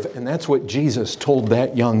live. And that's what Jesus told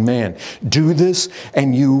that young man. Do this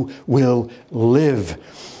and you will live.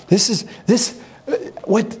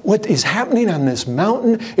 What is happening on this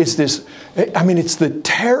mountain is this, I mean, it's the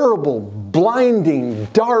terrible, blinding,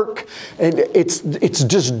 dark, and it's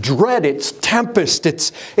just dread, it's tempest,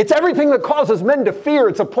 it's everything that causes men to fear.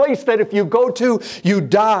 It's a place that if you go to, you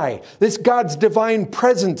die. This God's divine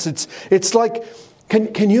presence, it's like,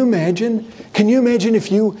 can you imagine? Can you imagine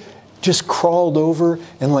if you just crawled over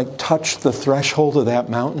and like touched the threshold of that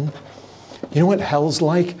mountain? You know what hell's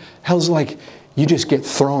like? Hell's like you just get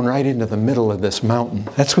thrown right into the middle of this mountain.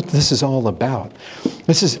 That's what this is all about.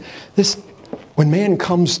 When man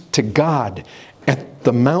comes to God at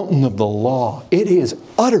the mountain of the law, it is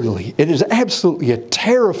absolutely a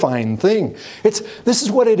terrifying thing. This is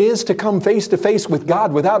what it is to come face to face with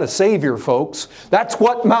God without a Savior, folks. That's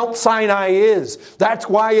what Mount Sinai is. That's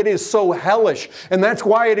why it is so hellish, and that's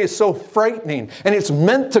why it is so frightening. And it's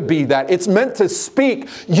meant to be that. It's meant to speak.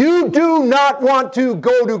 You do not want to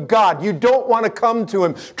go to God. You don't want to come to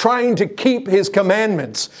Him trying to keep His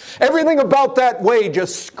commandments. Everything about that way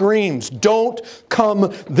just screams, don't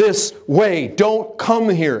come this way. Don't come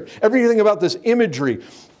here. Everything about this imagery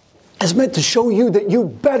is meant to show you that you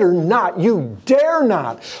better not, you dare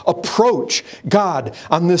not approach God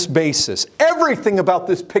on this basis. Everything about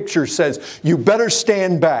this picture says you better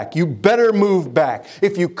stand back. You better move back.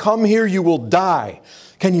 If you come here, you will die.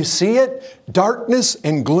 Can you see it? Darkness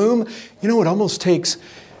and gloom. You know, it almost takes,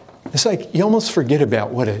 it's like you almost forget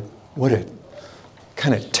about what a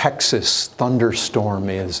kind of Texas thunderstorm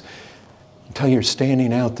is until you're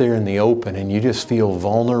standing out there in the open and you just feel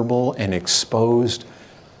vulnerable and exposed.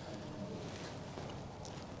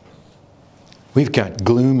 We've got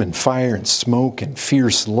gloom and fire and smoke and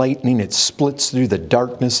fierce lightning. It splits through the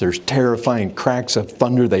darkness. There's terrifying cracks of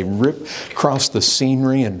thunder. They rip across the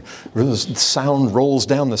scenery, and the sound rolls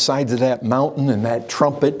down the sides of that mountain, and that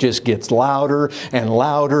trumpet just gets louder and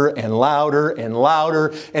louder and louder and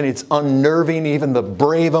louder, and it's unnerving even the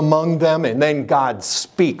brave among them. And then God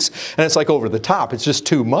speaks, and it's like over the top. It's just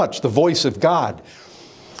too much. The voice of God.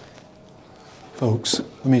 Folks,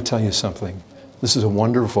 let me tell you something. This is a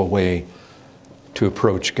wonderful way to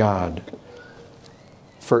approach God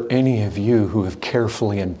for any of you who have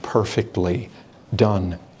carefully and perfectly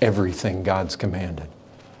done everything God's commanded.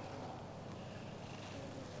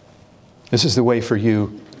 This is the way for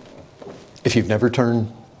you if you've never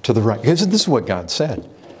turned to the right. Because this is what God said.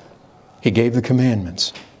 He gave the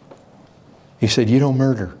commandments. He said, you don't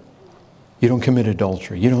murder. You don't commit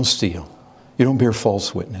adultery. You don't steal. You don't bear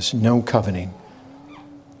false witness. No coveting.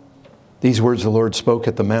 These words the Lord spoke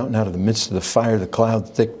at the mountain out of the midst of the fire, the cloud,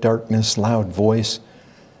 thick darkness, loud voice.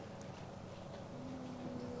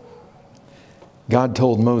 God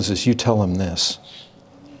told Moses, you tell him this,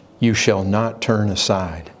 you shall not turn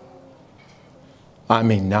aside. I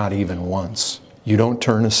mean, not even once. You don't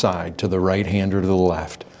turn aside to the right hand or to the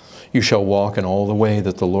left. You shall walk in all the way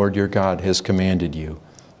that the Lord your God has commanded you,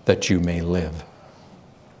 that you may live.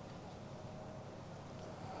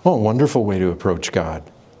 Oh, a wonderful way to approach God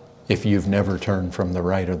if you've never turned from the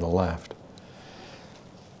right or the left.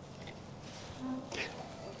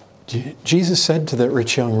 Jesus said to that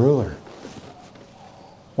rich young ruler,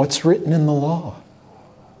 what's written in the law?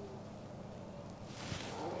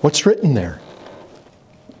 What's written there?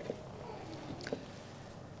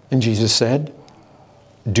 And Jesus said,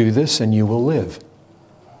 do this and you will live.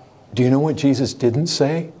 Do you know what Jesus didn't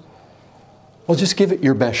say? Well, just give it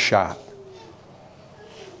your best shot.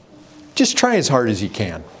 Just try as hard as you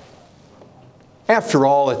can. After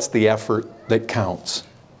all, it's the effort that counts.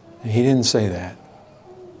 And He didn't say that.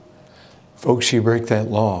 Folks, you break that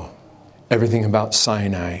law, everything about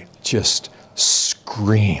Sinai just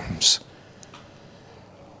screams.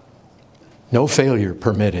 No failure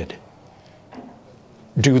permitted.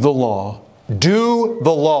 Do the law. Do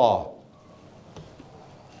the law.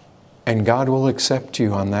 And God will accept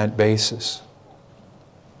you on that basis.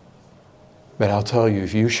 But I'll tell you,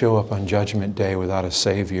 if you show up on Judgment Day without a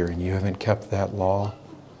Savior and you haven't kept that law,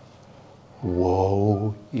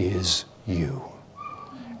 woe is you.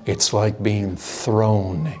 It's like being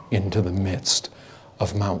thrown into the midst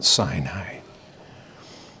of Mount Sinai.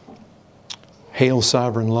 Hail,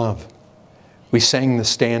 sovereign love. We sang the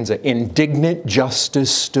stanza, indignant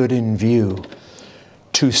justice stood in view.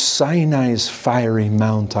 To Sinai's fiery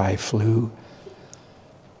mount I flew.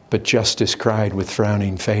 But justice cried with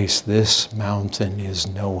frowning face, this mountain is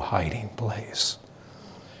no hiding place.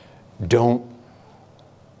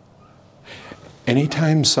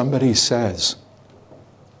 Anytime somebody says,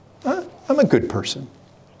 I'm a good person,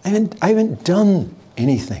 I haven't done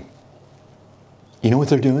anything. You know what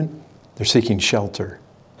they're doing? They're seeking shelter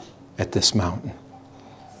at this mountain.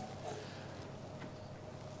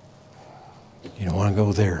 You don't want to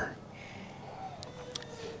go there.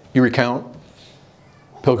 You recount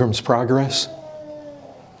Pilgrim's Progress?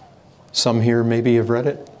 Some here maybe have read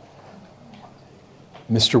it.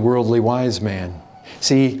 Mr. Worldly Wise Man.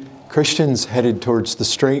 See, Christians headed towards the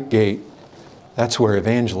straight gate. That's where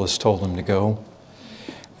evangelists told him to go.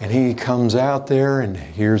 And he comes out there and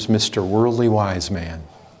here's Mr. Worldly Wise Man.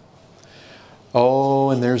 Oh,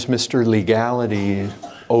 and there's Mr. Legality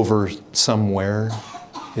over somewhere.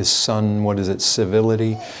 His son, what is it,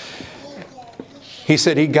 civility. He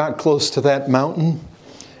said he got close to that mountain.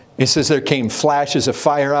 He says there came flashes of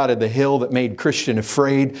fire out of the hill that made Christian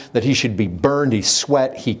afraid that he should be burned. He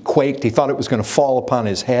sweat, he quaked, he thought it was going to fall upon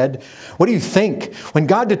his head. What do you think? When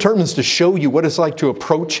God determines to show you what it's like to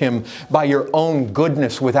approach Him by your own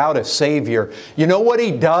goodness without a Savior, you know what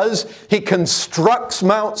He does? He constructs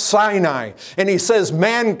Mount Sinai and He says,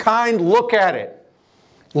 mankind, look at it.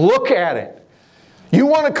 Look at it. You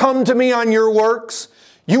want to come to me on your works?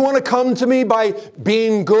 You want to come to me by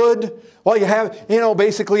being good? Well, you have,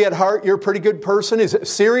 basically at heart, you're a pretty good person. Is it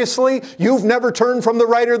seriously? You've never turned from the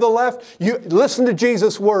right or the left? You listen to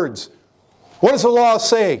Jesus' words. What does the law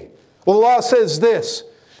say? Well, the law says this: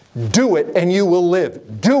 do it and you will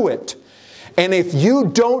live. Do it. And if you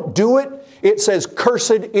don't do it, it says,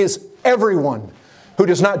 cursed is everyone who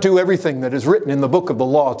does not do everything that is written in the book of the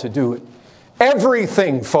law to do it.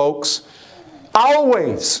 Everything, folks.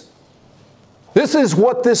 Always. This is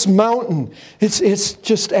what this mountain, it's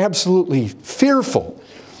just absolutely fearful.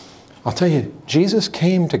 I'll tell you, Jesus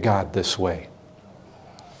came to God this way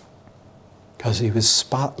because He was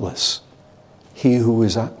spotless. He who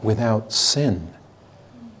was without sin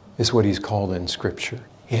is what He's called in Scripture.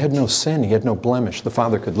 He had no sin. He had no blemish. The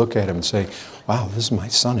Father could look at Him and say, wow, this is my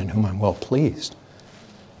Son in whom I'm well pleased.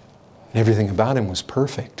 And everything about Him was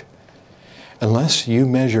perfect. Unless you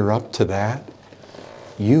measure up to that,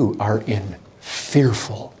 you are in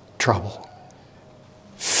fearful trouble.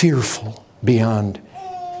 Fearful beyond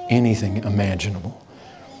anything imaginable.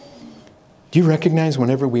 Do you recognize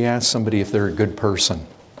whenever we ask somebody if they're a good person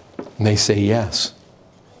and they say yes?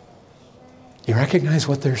 You recognize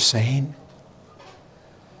what they're saying?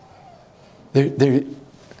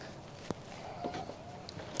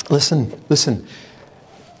 Listen.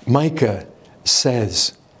 Micah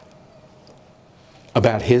says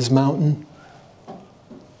about his mountain,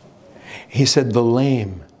 he said, the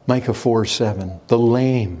lame, Micah 4:7, the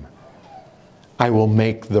lame I will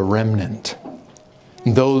make the remnant,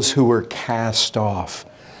 those who were cast off.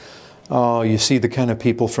 Oh, you see the kind of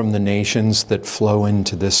people from the nations that flow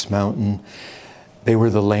into this mountain. They were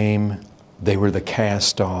the lame, they were the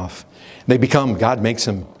cast off. They become, God makes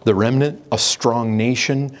them the remnant, a strong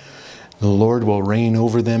nation. The Lord will reign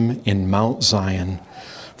over them in Mount Zion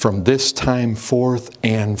from this time forth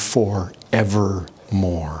and forevermore.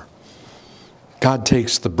 God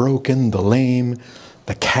takes the broken, the lame,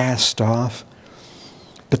 the cast off.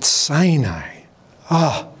 But Sinai,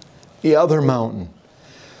 the other mountain,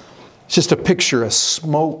 it's just a picture of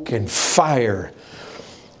smoke and fire.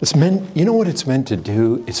 It's meant, you know what it's meant to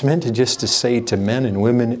do? It's meant to just to say to men and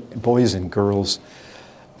women, boys and girls,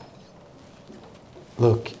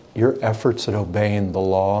 look, your efforts at obeying the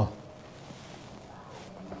law,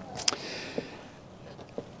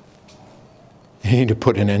 you need to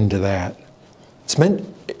put an end to that. It's meant,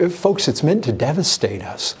 folks, it's meant to devastate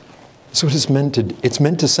us. That's what it's meant to do. It's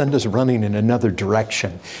meant to send us running in another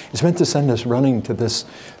direction. It's meant to send us running to this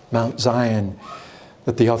Mount Zion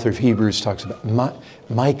that the author of Hebrews talks about.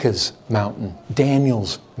 Micah's mountain,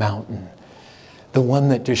 Daniel's mountain, the one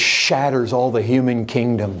that just shatters all the human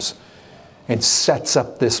kingdoms and sets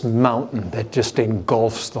up this mountain that just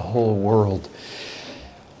engulfs the whole world.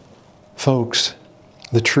 Folks,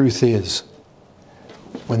 the truth is,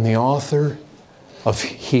 when the author of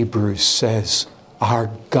Hebrews says,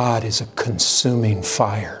 our God is a consuming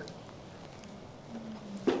fire,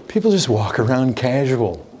 people just walk around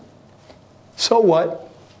casual. So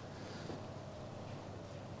what?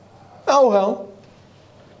 Oh well.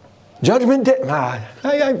 Judgment day.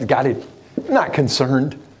 I've got it. I'm not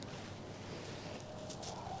concerned.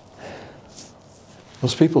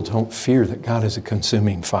 Most people don't fear that God is a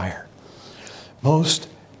consuming fire. Most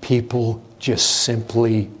people just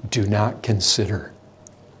simply do not consider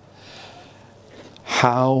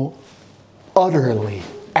how utterly,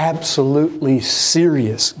 absolutely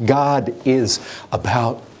serious God is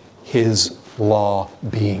about His law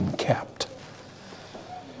being kept.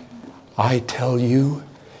 I tell you,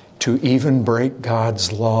 to even break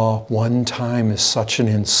God's law one time is such an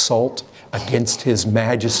insult against His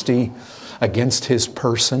majesty, against His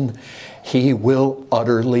person. He will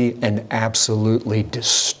utterly and absolutely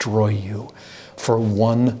destroy you for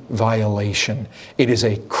one violation. It is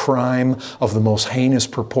a crime of the most heinous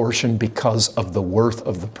proportion because of the worth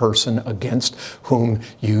of the person against whom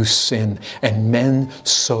you sin. And men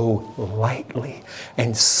so lightly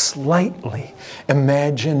and slightly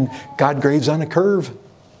imagine God graves on a curve.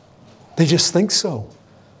 They just think so.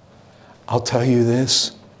 I'll tell you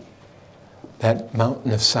this, that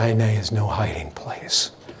mountain of Sinai is no hiding place.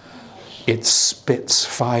 It spits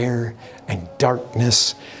fire and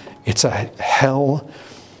darkness. It's a hell.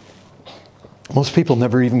 Most people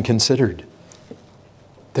never even considered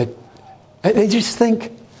that. They just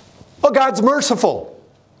think, oh, God's merciful.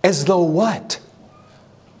 As though what?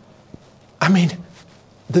 I mean,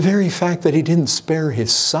 the very fact that He didn't spare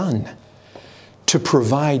His Son to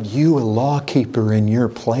provide you a lawkeeper in your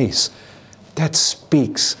place, that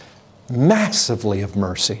speaks massively of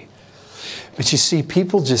mercy. But you see,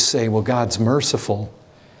 people just say, well, God's merciful.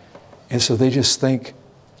 And so they just think,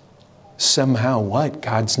 somehow what?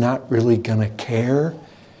 God's not really going to care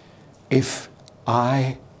if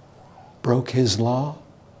I broke His law?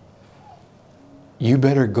 You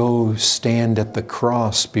better go stand at the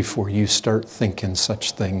cross before you start thinking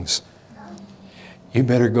such things. You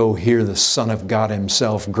better go hear the Son of God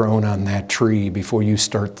Himself groan on that tree before you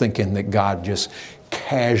start thinking that God just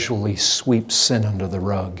casually sweeps sin under the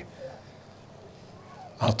rug.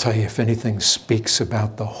 I'll tell you, if anything speaks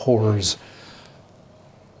about the horrors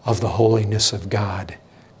of the holiness of God,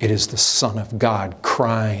 it is the Son of God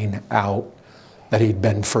crying out that He'd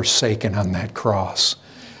been forsaken on that cross.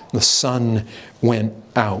 The Son went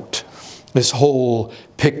out. This whole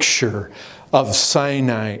picture of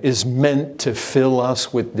Sinai is meant to fill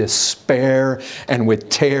us with despair and with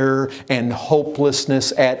terror and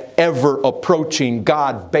hopelessness at ever approaching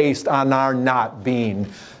God based on our not being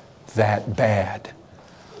that bad.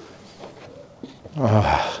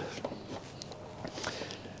 I'll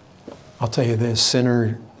tell you this,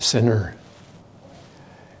 sinner,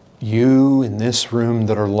 you in this room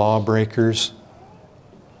that are lawbreakers,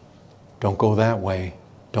 don't go that way.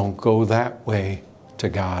 Don't go that way to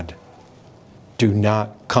God. Do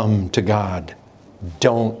not come to God.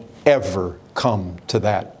 Don't ever come to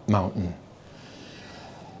that mountain.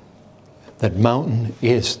 That mountain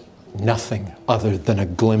is nothing other than a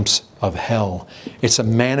glimpse of hell. It's a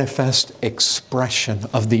manifest expression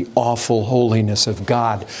of the awful holiness of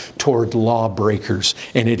God toward lawbreakers,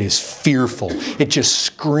 and it is fearful. It just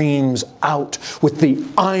screams out with the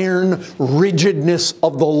iron rigidness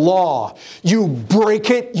of the law. You break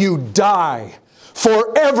it, you die.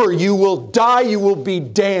 Forever you will die, you will be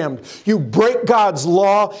damned. You break God's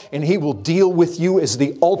law, and He will deal with you as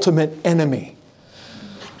the ultimate enemy,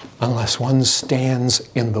 unless one stands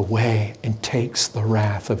in the way and takes the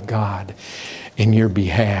wrath of God in your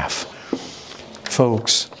behalf.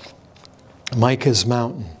 Folks, Micah's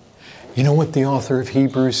mountain. You know what the author of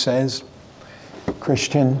Hebrews says?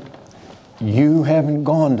 Christian, you haven't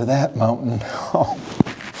gone to that mountain.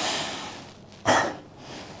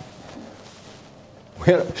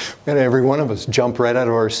 We had every one of us jump right out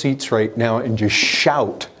of our seats right now and just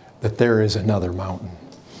shout that there is another mountain.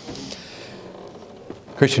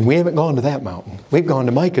 Christian, we haven't gone to that mountain. We've gone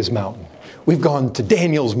to Micah's mountain. We've gone to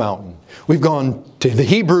Daniel's mountain. We've gone to the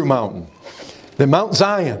Hebrew mountain, the Mount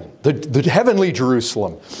Zion, the heavenly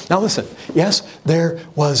Jerusalem. Now listen, yes, there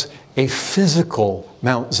was a physical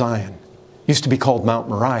Mount Zion. It used to be called Mount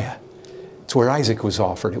Moriah. It's where Isaac was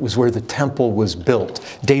offered. It was where the temple was built.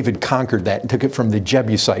 David conquered that and took it from the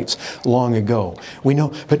Jebusites long ago. We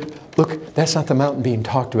know, but look, that's not the mountain being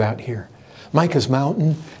talked about here. Micah's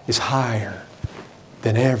mountain is higher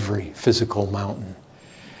than every physical mountain.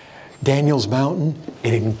 Daniel's mountain,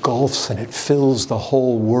 it engulfs and it fills the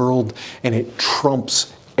whole world, and it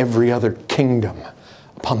trumps every other kingdom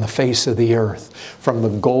upon the face of the earth, from the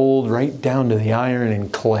gold right down to the iron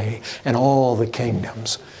and clay and all the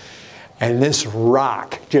kingdoms. And this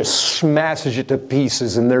rock just smashes it to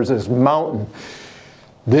pieces, and there's this mountain.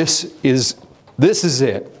 This is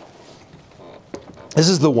it. This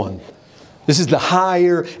is the one. This is the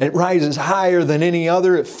higher, and it rises higher than any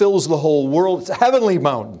other. It fills the whole world. It's a heavenly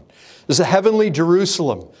mountain. This is a heavenly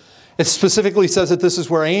Jerusalem. It specifically says that this is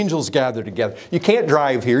where angels gather together. You can't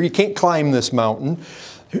drive here. You can't climb this mountain.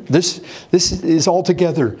 This is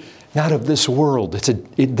altogether not of this world.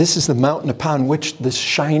 This is the mountain upon which this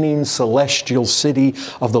shining celestial city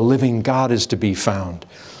of the living God is to be found.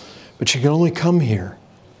 But you can only come here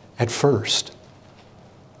at first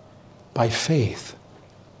by faith.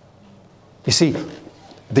 You see,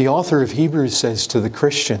 the author of Hebrews says to the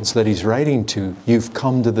Christians that he's writing to, you've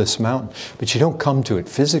come to this mountain, but you don't come to it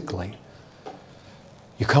physically.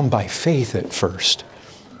 You come by faith at first.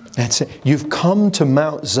 That's it. You've come to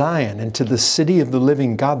Mount Zion and to the city of the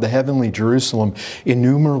living God, the heavenly Jerusalem,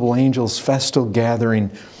 innumerable angels, festal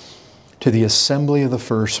gathering, to the assembly of the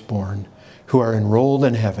firstborn who are enrolled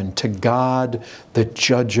in heaven, to God, the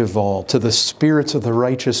judge of all, to the spirits of the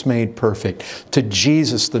righteous made perfect, to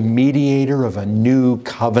Jesus, the mediator of a new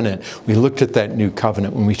covenant. We looked at that new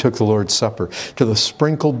covenant when we took the Lord's Supper. To the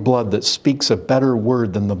sprinkled blood that speaks a better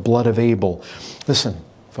word than the blood of Abel. Listen,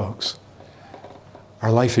 folks,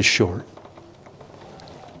 our life is short.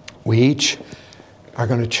 We each are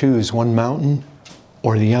going to choose one mountain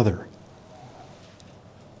or the other.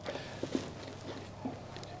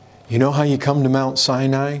 You know how you come to Mount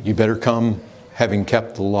Sinai? You better come having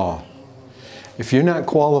kept the law. If you're not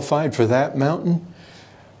qualified for that mountain,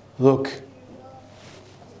 look,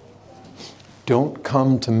 don't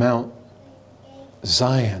come to Mount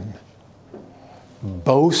Zion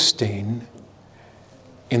boasting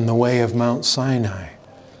in the way of Mount Sinai.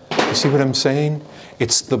 You see what I'm saying?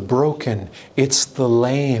 It's the broken, it's the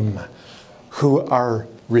lame who are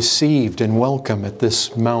received and welcome at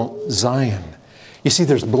this Mount Zion. You see,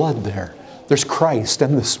 there's blood there. There's Christ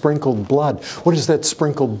and the sprinkled blood. What is that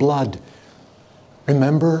sprinkled blood?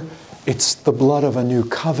 Remember, it's the blood of a new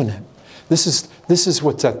covenant. This is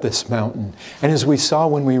what's at this mountain. And as we saw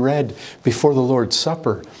when we read before the Lord's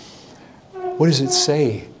Supper, what does it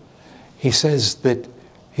say? He says that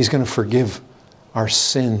He's going to forgive our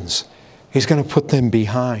sins. He's going to put them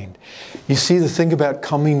behind. You see, the thing about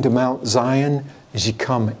coming to Mount Zion is you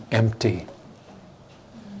come empty.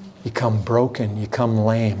 You come broken, you come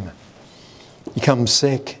lame, you come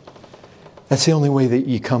sick. That's the only way that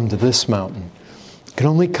you come to this mountain. You can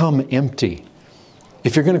only come empty.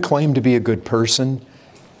 If you're going to claim to be a good person,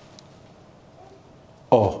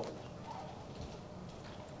 oh,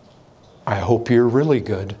 I hope you're really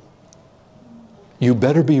good. You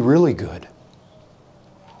better be really good.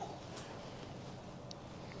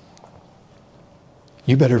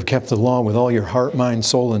 You better have kept the law with all your heart, mind,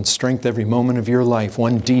 soul, and strength every moment of your life.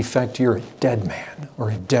 One defect, you're a dead man or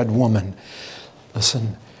a dead woman.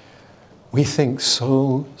 Listen, we think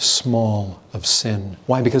so small of sin.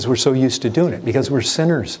 Why? Because we're so used to doing it. Because we're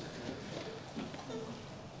sinners.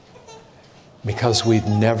 Because we've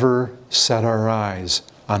never set our eyes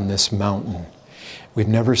on this mountain. We've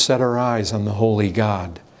never set our eyes on the holy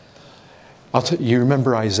God. You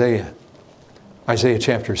remember Isaiah? Isaiah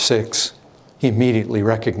chapter 6. He immediately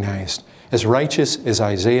recognized, as righteous as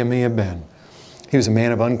Isaiah may have been, he was a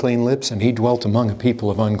man of unclean lips, and he dwelt among a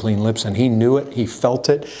people of unclean lips, and he knew it, he felt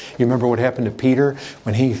it. You remember what happened to Peter?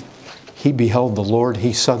 When he beheld the Lord,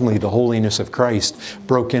 suddenly the holiness of Christ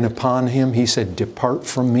broke in upon him. He said, "Depart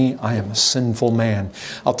from me, I am a sinful man."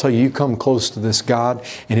 I'll tell you, you come close to this God,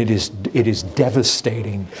 and it is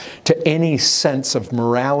devastating to any sense of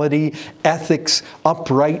morality, ethics,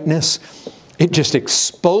 uprightness. It just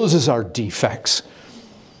exposes our defects.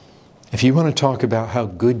 If you want to talk about how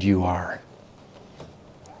good you are,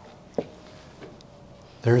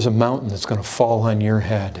 there's a mountain that's going to fall on your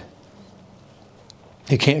head.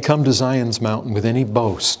 You can't come to Zion's mountain with any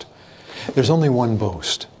boast. There's only one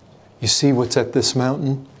boast. You see what's at this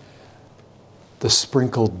mountain? The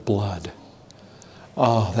sprinkled blood.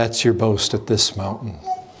 Oh, that's your boast at this mountain.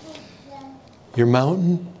 Your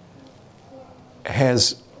mountain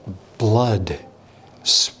has blood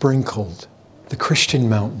sprinkled. The Christian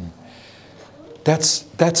mountain.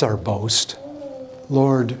 That's our boast.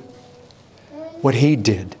 Lord, what He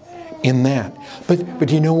did in that. But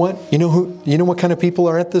you know what? You know what kind of people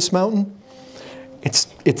are at this mountain? It's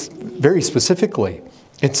very specifically,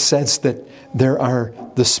 it says that there are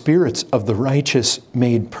the spirits of the righteous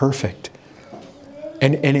made perfect.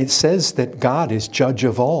 And it says that God is judge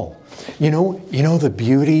of all. You know the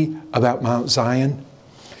beauty about Mount Zion?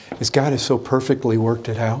 Is God has so perfectly worked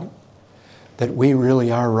it out that we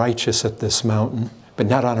really are righteous at this mountain, but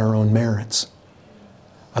not on our own merits,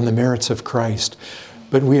 on the merits of Christ.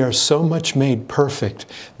 But we are so much made perfect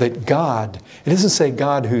that God, it doesn't say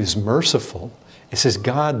God who's merciful, it says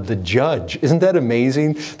God the judge. Isn't that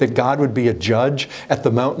amazing that God would be a judge at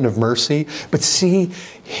the mountain of mercy? But see,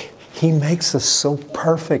 He makes us so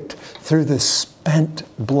perfect through the spent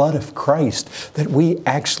blood of Christ that we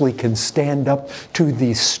actually can stand up to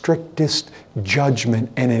the strictest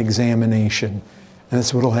judgment and examination. And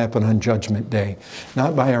that's what will happen on Judgment Day.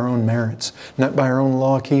 Not by our own merits, not by our own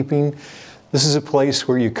law keeping. This is a place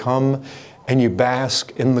where you come and you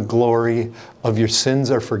bask in the glory of your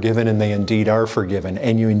sins are forgiven, and they indeed are forgiven,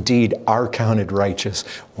 and you indeed are counted righteous.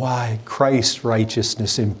 Why? Christ's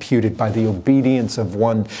righteousness imputed by the obedience of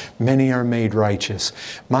one, many are made righteous.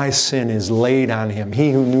 My sin is laid on him.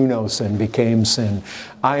 He who knew no sin became sin.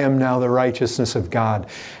 I am now the righteousness of God.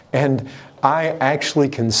 And I actually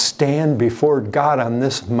can stand before God on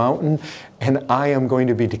this mountain, and I am going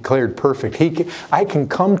to be declared perfect. I can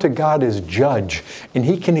come to God as judge, and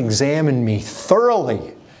He can examine me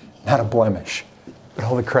thoroughly, not a blemish. But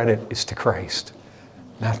all the credit is to Christ,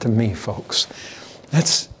 not to me, folks.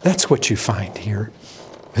 That's what you find here.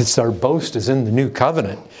 It's our boast is in the new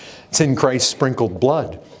covenant. It's in Christ's sprinkled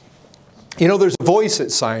blood. You know, there's a voice at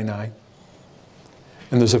Sinai,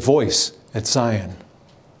 and there's a voice at Zion.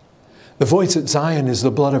 The voice at Zion is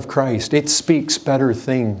the blood of Christ. It speaks better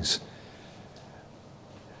things.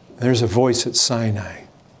 There's a voice at Sinai.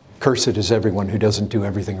 Cursed is everyone who doesn't do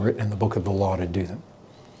everything written in the book of the law to do them.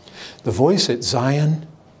 The voice at Zion,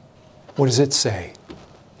 what does it say?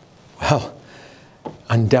 Well,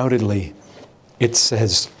 undoubtedly, it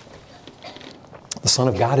says, the Son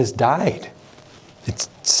of God has died.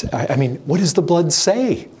 I mean, what does the blood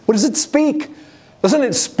say? What does it speak? Doesn't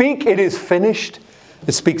it speak, it is finished?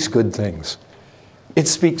 It speaks good things. It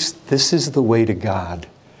speaks, this is the way to God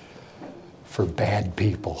for bad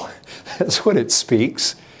people. That's what it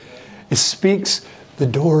speaks. It speaks, the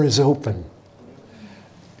door is open.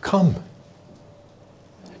 Come.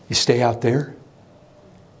 You stay out there.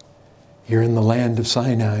 You're in the land of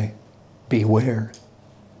Sinai. Beware.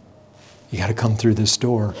 You got to come through this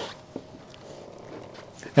door.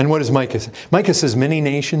 And what does Micah say? Micah says, many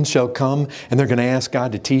nations shall come, and they're going to ask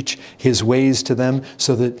God to teach His ways to them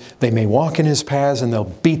so that they may walk in His paths, and they'll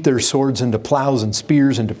beat their swords into plows and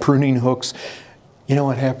spears, into pruning hooks. You know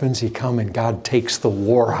what happens? You come and God takes the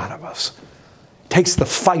war out of us. Takes the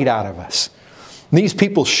fight out of us. And these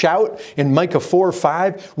people shout in Micah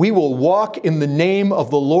 4:5, we will walk in the name of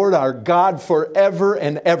the Lord our God forever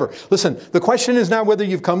and ever. Listen, the question is not whether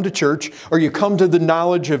you've come to church or you come to the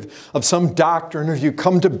knowledge of some doctrine, or you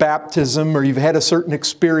come to baptism, or you've had a certain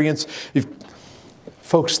experience.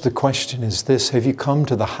 Folks, the question is this: have you come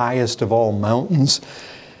to the highest of all mountains,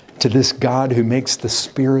 to this God who makes the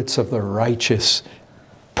spirits of the righteous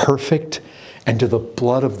perfect, and to the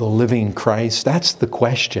blood of the living Christ? That's the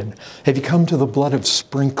question. Have you come to the blood of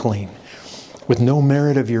sprinkling with no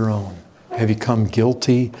merit of your own? Have you come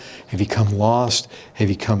guilty? Have you come lost? Have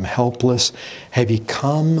you come helpless? Have you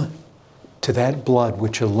come to that blood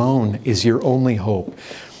which alone is your only hope,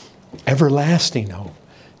 everlasting hope?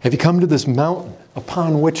 Have you come to this mountain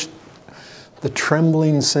upon which the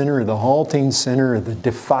trembling sinner, the halting sinner, the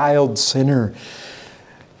defiled sinner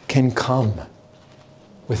can come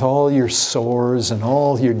with all your sores and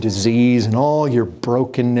all your disease and all your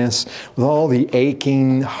brokenness, with all the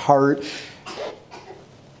aching heart,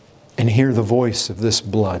 and hear the voice of this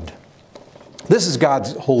blood? This is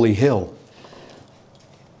God's holy hill.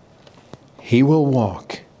 He will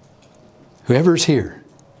walk, whoever's here,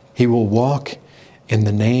 he will walk in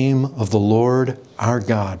the name of the Lord our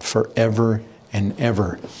God forever and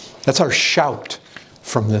ever. That's our shout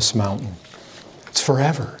from this mountain. It's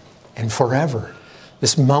forever and forever.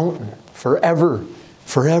 This mountain, forever,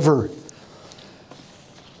 forever.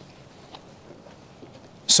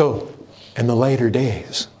 So, in the later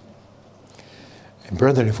days, and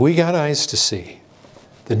brethren, if we got eyes to see,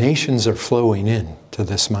 the nations are flowing in to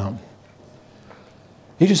this mountain.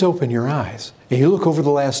 You just open your eyes, and you look over the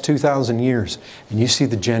last 2,000 years, and you see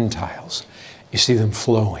the Gentiles. You see them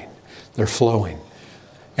flowing. They're flowing.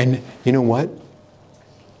 And you know what?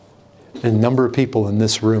 A number of people in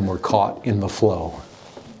this room were caught in the flow.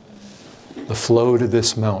 The flow to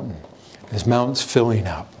this mountain. This mountain's filling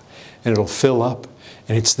up. And it'll fill up.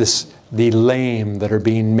 And it's the lame that are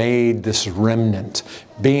being made, this remnant,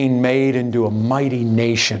 being made into a mighty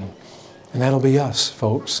nation. And that'll be us,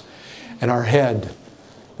 folks. And our head,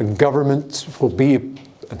 the government will be,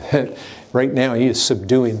 right now he is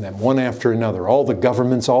subduing them one after another. All the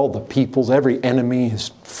governments, all the peoples, every enemy is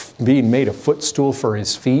being made a footstool for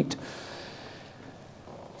his feet.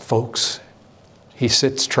 Folks, he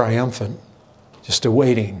sits triumphant, just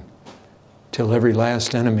awaiting till every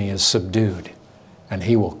last enemy is subdued, and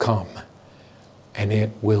he will come, and it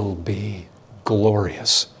will be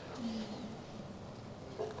glorious.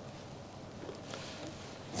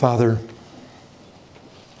 Father,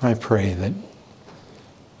 I pray that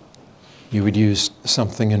you would use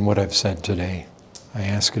something in what I've said today. I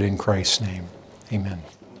ask it in Christ's name. Amen.